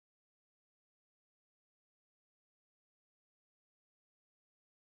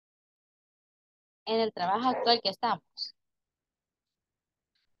 En el trabajo actual que estamos.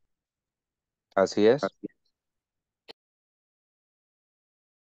 Así es.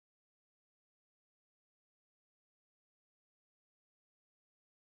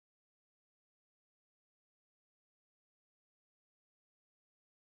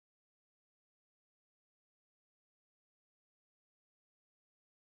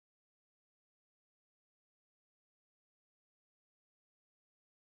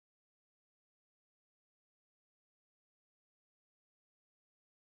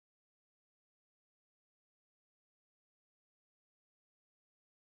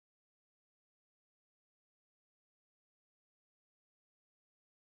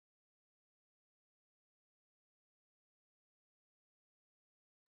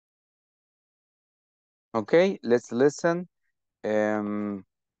 Ok, let's listen.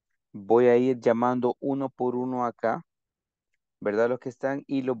 Voy a ir llamando uno por uno acá, ¿verdad? Los que están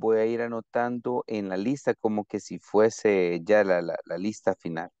y los voy a ir anotando en la lista como que si fuese ya la lista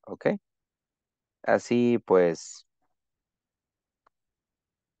final, ¿ok? Así pues,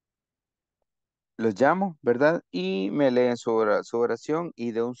 los llamo, ¿verdad? Y me leen su oración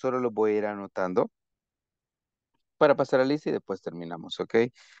y de un solo los voy a ir anotando para pasar a la lista y después terminamos, ¿ok?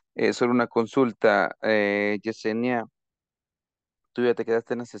 Solo una consulta, Yesenia, tú ya te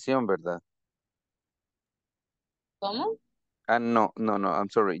quedaste en la sesión, ¿verdad? ¿Cómo? Ah, no, I'm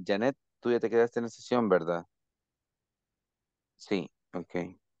sorry. Janet, tú ya te quedaste en la sesión, ¿verdad? Sí,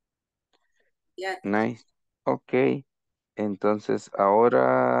 ok. Ya. Nice. Ok. Entonces,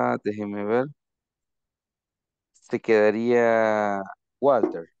 ahora déjeme ver. Se quedaría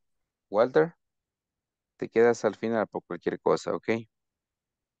Walter. Walter, te quedas al final por cualquier cosa, ¿ok?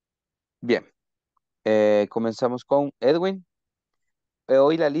 Bien. Comenzamos con Edwin.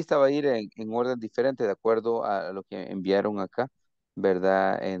 Hoy la lista va a ir en orden diferente de acuerdo a lo que enviaron acá,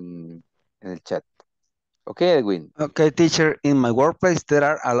 ¿verdad? En el chat. Ok, Edwin. Okay, teacher, in my workplace there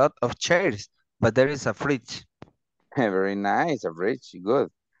are a lot of chairs, but there is a fridge. Very nice, Rich. Good.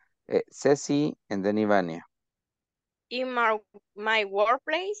 Ceci and then Ivania. In my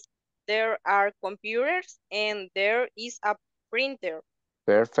workplace, there are computers and there is a printer.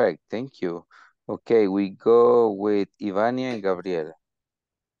 Perfect. Thank you. Okay, we go with Ivania and Gabriela.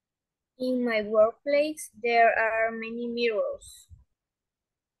 In my workplace, there are many mirrors.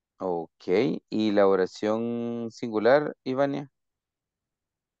 Ok. ¿Y la oración singular, Ivania?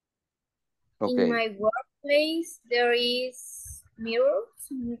 Ok. In my workplace, there is mirrors.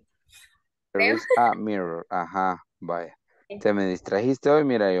 There Creo. is a mirror. Ajá. Vaya. Te me distrajiste hoy,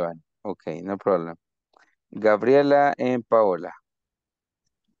 mira, Iván. Ok, no problem. Gabriela and Paola.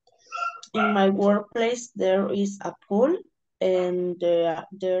 In my workplace, there is a pool and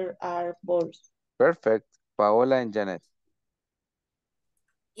there are balls. Perfect. Paola and Janet.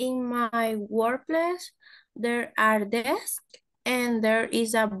 In my workplace, there are desks and there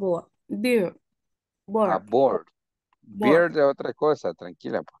is a board. A Board. board. Board. Beer de otra cosa,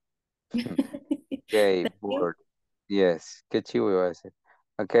 tranquila. Ok, Thank you. board. Yes. Qué chivo iba a decir.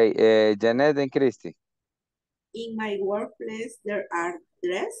 Ok, Janet and Christy. In my workplace, there are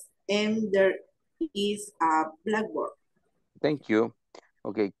desks and there is a blackboard. Thank you.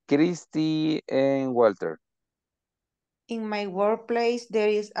 Okay, Christy and Walter. In my workplace, there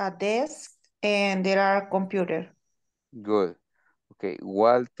is a desk and there are computers. Good. Okay,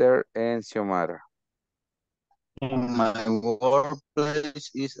 Walter and Xiomara. In my workplace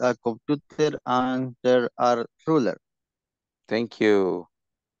is a computer and there are rulers. Thank you.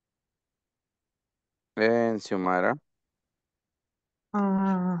 And Xiomara.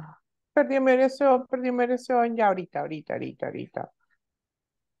 Perdí mi oración ya ahorita.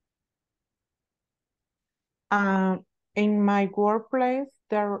 In my workplace,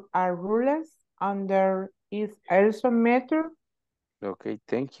 there are rulers and there is also meter. Okay,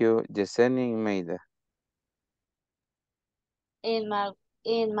 thank you. Yesenia and Maida. In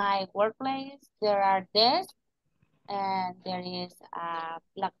my workplace, there are desks and there is a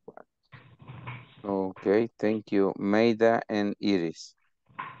blackboard. Okay, thank you. Maida and Iris.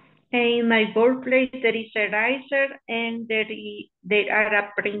 In my workplace, there is a eraser and there are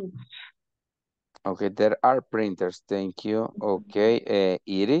a print. Okay, there are printers. Thank you. Okay,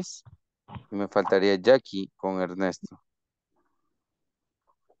 Iris. Y me faltaría Jackie con Ernesto.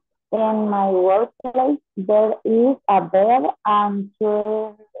 In my workplace, there is a bed and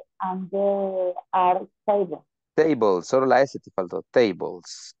there are tables. Tables, solo la S te faltó.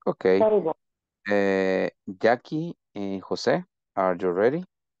 Tables. Okay. Table. Jackie y José, are you ready?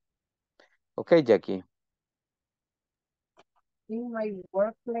 Okay, Jackie. In my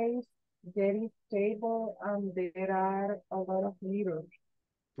workplace, there is table and there are a lot of mirrors.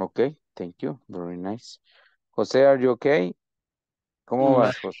 Okay, thank you. Very nice. José, are you okay? ¿Cómo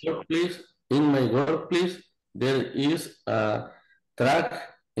vas, José? In my workplace, there is a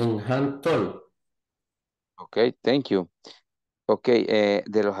track and hand tool. Okay, thank you. Ok,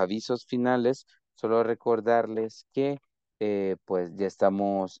 de los avisos finales, solo recordarles que pues ya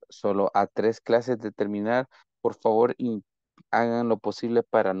estamos solo a 3 clases de terminar. Por favor, hagan lo posible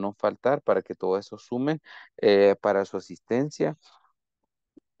para no faltar, para que todo eso sume para su asistencia.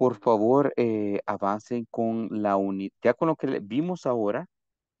 Por favor, avancen con la unidad. Ya con lo que vimos ahora,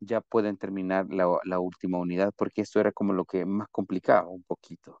 ya pueden terminar la última unidad, porque esto era como lo que más complicaba un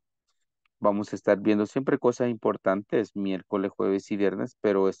poquito. Vamos a estar viendo siempre cosas importantes, miércoles, jueves y viernes,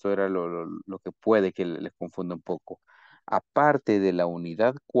 pero esto era lo que puede que les confunda un poco. Aparte de la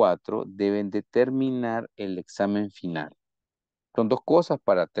unidad 4, deben de terminar el examen final. Son 2 cosas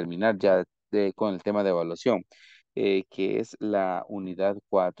para terminar ya con el tema de evaluación, que es la unidad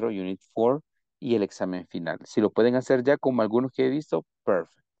 4, unit 4, y el examen final. Si lo pueden hacer ya, como algunos que he visto,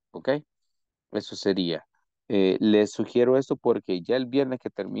 perfecto, ¿ok? Eso sería. Les sugiero esto porque ya el viernes que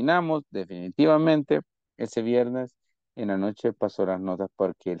terminamos, definitivamente, ese viernes en la noche paso las notas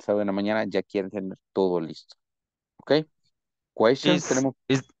porque el sábado en la mañana ya quieren tener todo listo. ¿Ok? Questions tenemos.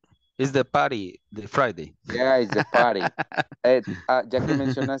 Is the party the Friday? Yeah, it's the party. Ya que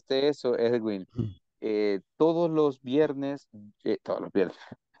mencionaste eso, Edwin, todos los viernes,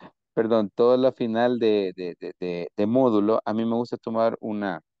 perdón, toda la final de módulo, a mí me gusta tomar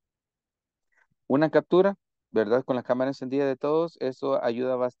una captura, ¿verdad? Con la cámara encendida de todos, eso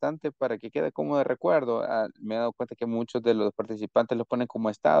ayuda bastante para que quede como de recuerdo. Me he dado cuenta que muchos de los participantes lo ponen como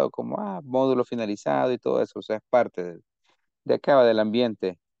estado, como módulo finalizado y todo eso, o sea, es parte de acá, del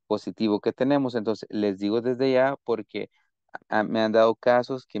ambiente positivo que tenemos. Entonces, les digo desde ya porque me han dado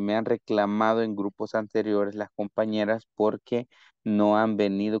casos que me han reclamado en grupos anteriores las compañeras porque no han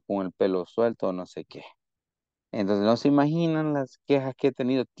venido con el pelo suelto o no sé qué. Entonces no se imaginan las quejas que he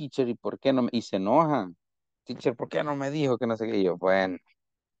tenido, teacher, y por qué no me, y se enojan. Teacher, ¿por qué no me dijo que no sé qué? Y yo, bueno,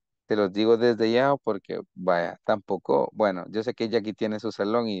 te los digo desde ya porque, vaya, tampoco, bueno, yo sé que ella aquí tiene su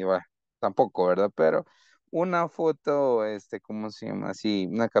salón y vaya, tampoco, ¿verdad? Pero una foto, ¿cómo se llama? Así,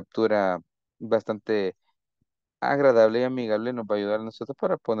 una captura bastante agradable y amigable nos va a ayudar a nosotros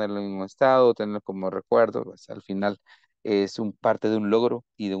para ponerlo en un estado, tenerlo como recuerdo, pues al final es un parte de un logro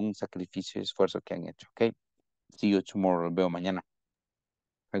y de un sacrificio y esfuerzo que han hecho, ¿ok? See you tomorrow. Los veo mañana.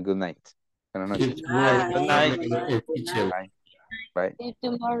 Good night. Buenas noches. Good night. Bye. Bye. See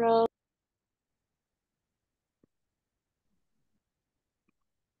you tomorrow.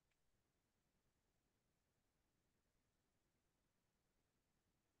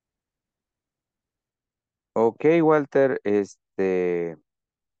 Ok, Walter, ¿me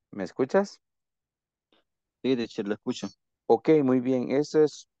escuchas? Sí, teacher, lo escucho. Ok, muy bien.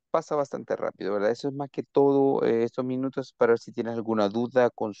 Pasa bastante rápido, ¿verdad? Eso es más que todo estos minutos para ver si tienes alguna duda,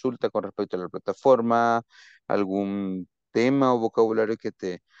 consulta con respecto a la plataforma, algún tema o vocabulario que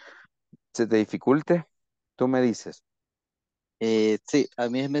se te dificulte. Tú me dices. Sí, a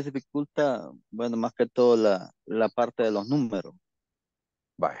mí me dificulta, bueno, más que todo la parte de los números.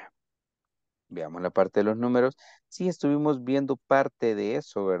 Vaya, veamos la parte de los números. Sí, estuvimos viendo parte de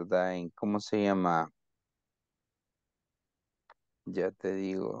eso, ¿verdad? En cómo se llama. Ya te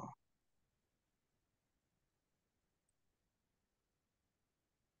digo.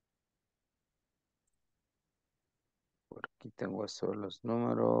 Por aquí tengo esos los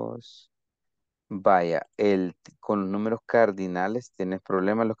números. Vaya, con los números cardinales, ¿tienes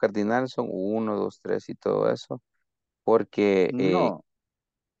problemas? Los cardinales son uno, 2, 3 y todo eso. Porque, No,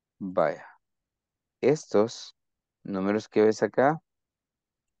 vaya, estos números que ves acá,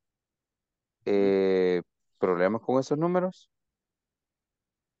 ¿problemas con esos números?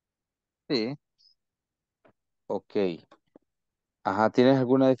 sí, Ok. Ajá, ¿tienes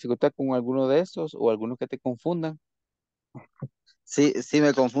alguna dificultad con alguno de estos o algunos que te confundan? sí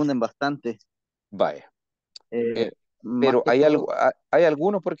me confunden bastante. Vaya. Eh, más Pero que todo, hay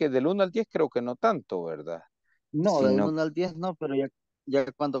algunos porque del 1 al 10 creo que no tanto, ¿verdad? no, del Sino, 1 al 10 no, pero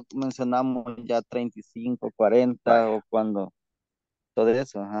ya cuando mencionamos ya 35, 40 vaya, o cuando todo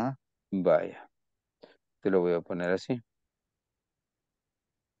eso, ajá. vaya. Te lo voy a poner así.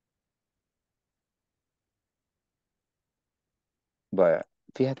 Vaya,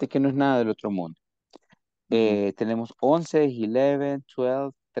 fíjate que no es nada del otro mundo. Tenemos 11, 11,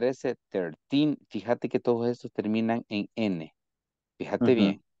 12, 13, 13. Fíjate que todos estos terminan en N. Fíjate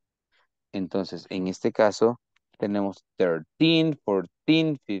bien. Entonces, en este caso, tenemos 13, 14,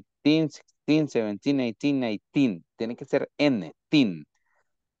 15, 16, 17, 18, 19. Tiene que ser N, teen.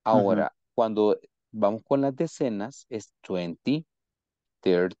 Ahora, cuando vamos con las decenas, es 20,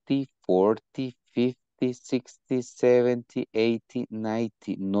 30, 40, 50, 60, 70, 80, 90.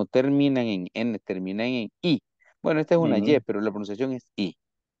 No terminan en N, terminan en I. Bueno, esta es una Y, pero la pronunciación es I.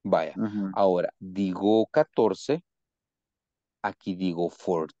 Vaya. Ahora, digo 14, aquí digo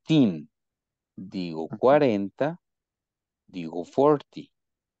 14. Digo 40, digo 40.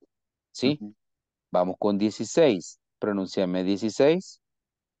 ¿Sí? Vamos con 16. Pronunciame 16.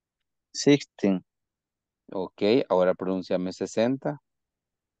 16. Ok, ahora pronunciame 60.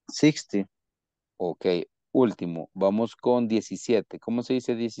 60. Ok, último. Vamos con 17. ¿Cómo se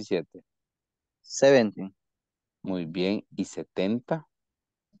dice 17? 17. Muy bien. ¿Y 70?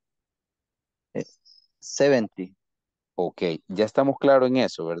 70. Ok, ya estamos claros en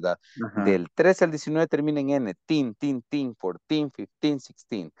eso, ¿verdad? Del 13 al 19 termina en N. Teen, teen, teen, 14, 15,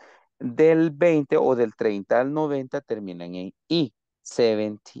 16. Del 20 o del 30 al 90 terminan en I.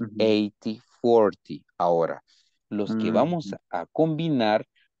 70, 80, 40. Ahora, los que vamos a combinar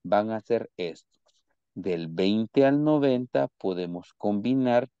van a ser estos. Del 20 al 90 podemos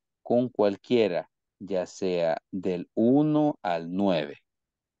combinar con cualquiera, ya sea del 1 al 9.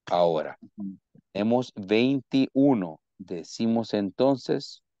 Ahora, tenemos 21. Decimos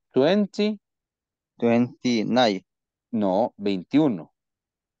entonces 20. 29. No, 21.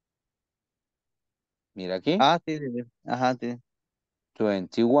 Mira aquí. Ah, sí, sí, sí. Ajá, sí.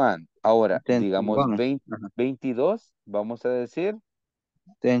 21. Ahora, digamos 21. 22. Vamos a decir.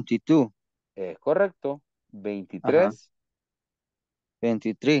 22. Es correcto. Ajá. 23.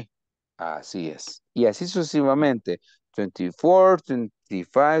 23. Así es. Y así sucesivamente. 24,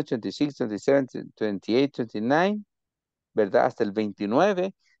 25, 26, 27, 28, 29. ¿Verdad? Hasta el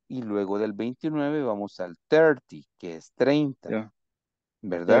 29. Y luego del 29 vamos al 30, que es 30. Yeah.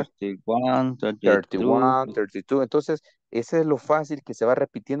 ¿Verdad? 31, 32. 31, 32. Entonces, ese es lo fácil que se va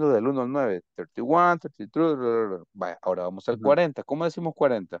repitiendo del 1 al 9. 31, 32. Bla, bla, bla. Vaya, ahora vamos al 40. ¿Cómo decimos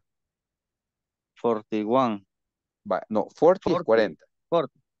 40? 41. Vaya, no, 40 es 40. 40.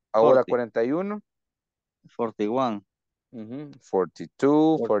 40. Ahora 41. 41. 42,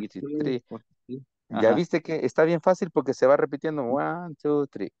 42. 43. 43. Ya Ajá. viste que está bien fácil porque se va repitiendo 1, 2,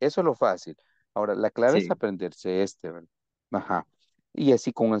 3. Eso es lo fácil. Ahora, la clave es Sí. aprenderse este, ¿verdad? Ajá. Y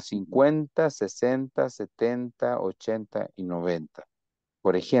así con el 50, 60, 70, 80 y 90.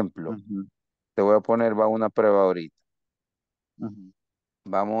 Por ejemplo, te voy a poner, va una prueba ahorita.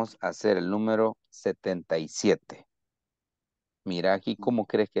 Vamos a hacer el número 77. Mira aquí, ¿cómo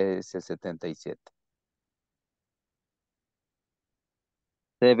crees que es el 77?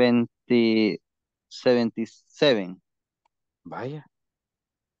 77. Vaya,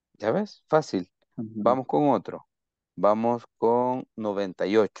 ¿ya ves? Fácil. Vamos con otro. Vamos con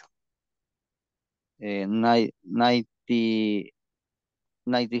 98. 98.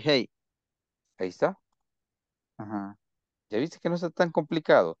 Ahí está. Ajá. ¿Ya viste que no está tan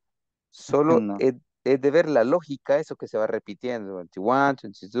complicado? Solo No. es de ver la lógica, eso que se va repitiendo. 21,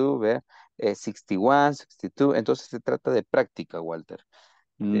 22, ¿ve? 61, 62. Entonces se trata de práctica, Walter.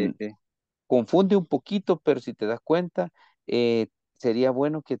 Sí, Mm, sí. Confunde un poquito, pero si te das cuenta, eh, sería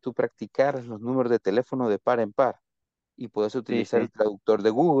bueno que tú practicaras los números de teléfono de par en par y puedes Sí, utilizar sí. el traductor de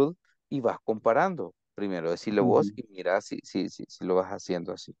Google y vas comparando. Primero decirle vos y mira si lo vas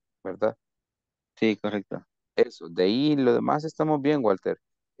haciendo así, ¿verdad? Sí, correcto. Eso, de ahí lo demás estamos bien, Walter.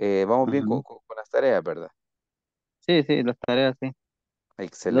 Vamos bien Ujú. con las tareas, ¿verdad? Sí, sí, las tareas, sí.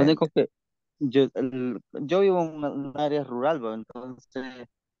 Lo único Excelente. que yo vivo en un área rural, ¿va? Entonces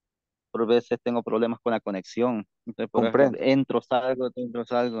por veces tengo problemas con la conexión. Entonces, por ejemplo, Comprendo. entro, salgo,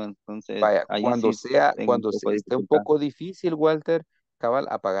 entonces Vaya, ahí sí tengo un cuando poco de esté un dificultad. poco difícil, Walter, cabal,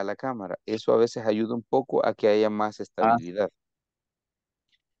 apaga la cámara. Eso a veces ayuda un poco a que haya más Ah, estabilidad,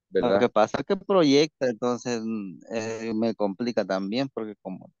 lo ¿verdad? que pasa es que proyecta, entonces me complica también, porque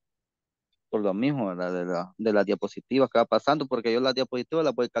como por lo mismo, ¿verdad? De las diapositivas que va pasando, porque yo las diapositivas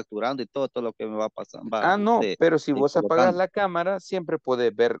las voy capturando y todo lo que me va pasando, va Ah, no, pero si vos apagas colocando. la cámara, siempre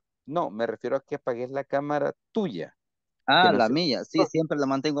puedes ver. No, me refiero a que apagues la cámara tuya, que Ah, no la se... mía, sí, siempre la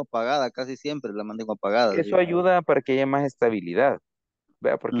mantengo apagada, casi siempre la mantengo apagada, Eso digo. ayuda para que haya más estabilidad.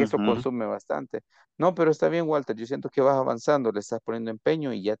 Vea, porque eso Ujú. consume bastante. No, pero está bien, Walter. Yo siento que vas avanzando, le estás poniendo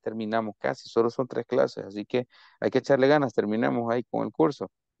empeño y ya terminamos casi. Solo son 3 clases, así que hay que echarle ganas. Terminamos ahí con el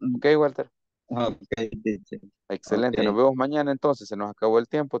curso. Ok, Walter. Ok, teacher. Excelente. Nos Ok. vemos mañana entonces. Se nos acabó el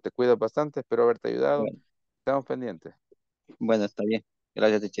tiempo. Te cuidas bastante. Espero haberte ayudado. Bueno, Estamos pendientes. bueno, está bien.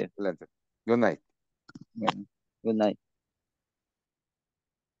 Gracias, teacher. Excelente. Good night. Bueno, good night.